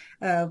Swedish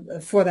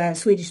for the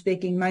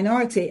Swedish-speaking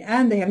minority,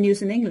 and they have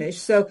news in English.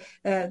 So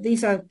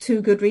these are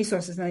two good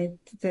resources, and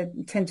they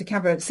tend to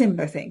cover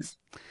similar things.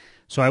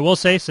 So I will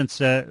say, since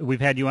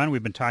we've had you on,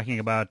 we've been talking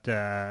about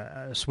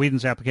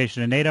Sweden's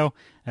application to NATO.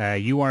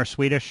 You are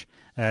Swedish.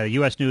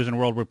 U.S. News and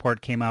World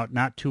Report came out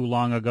not too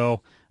long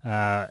ago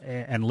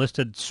and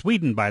listed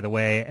Sweden, by the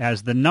way,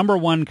 as the number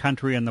one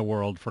country in the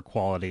world for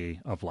quality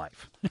of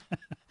life.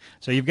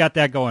 So you've got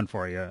that going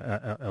for you,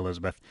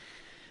 Elisabeth.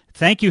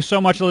 Thank you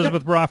so much,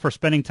 Elisabeth Braw, for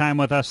spending time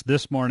with us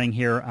this morning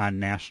here on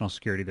National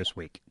Security This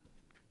Week.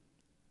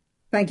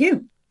 Thank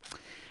you.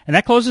 And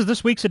that closes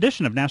this week's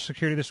edition of National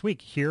Security This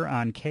Week here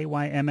on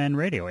KYMN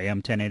Radio, AM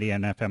 1080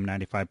 and FM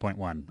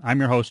 95.1. I'm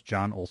your host,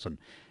 Jon Olson.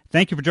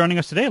 Thank you for joining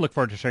us today. I look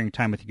forward to sharing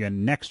time with you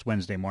again next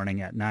Wednesday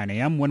morning at 9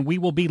 a.m. when we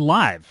will be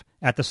live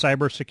at the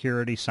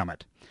Cybersecurity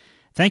Summit.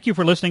 Thank you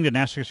for listening to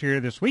National Security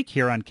This Week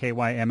here on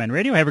KYMN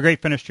Radio. Have a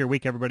great finish to your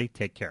week, everybody.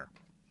 Take care.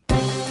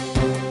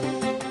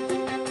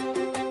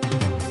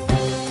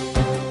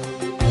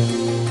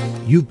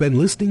 You've been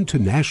listening to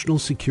National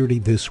Security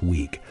This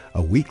Week,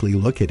 a weekly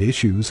look at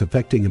issues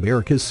affecting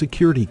America's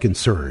security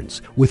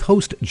concerns with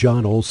host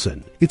Jon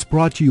Olson. It's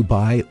brought to you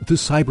by the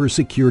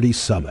Cybersecurity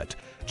Summit.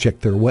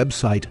 Check their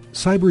website,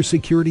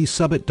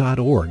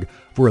 cybersecuritysummit.org,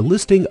 for a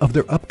listing of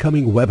their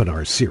upcoming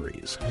webinar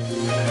series.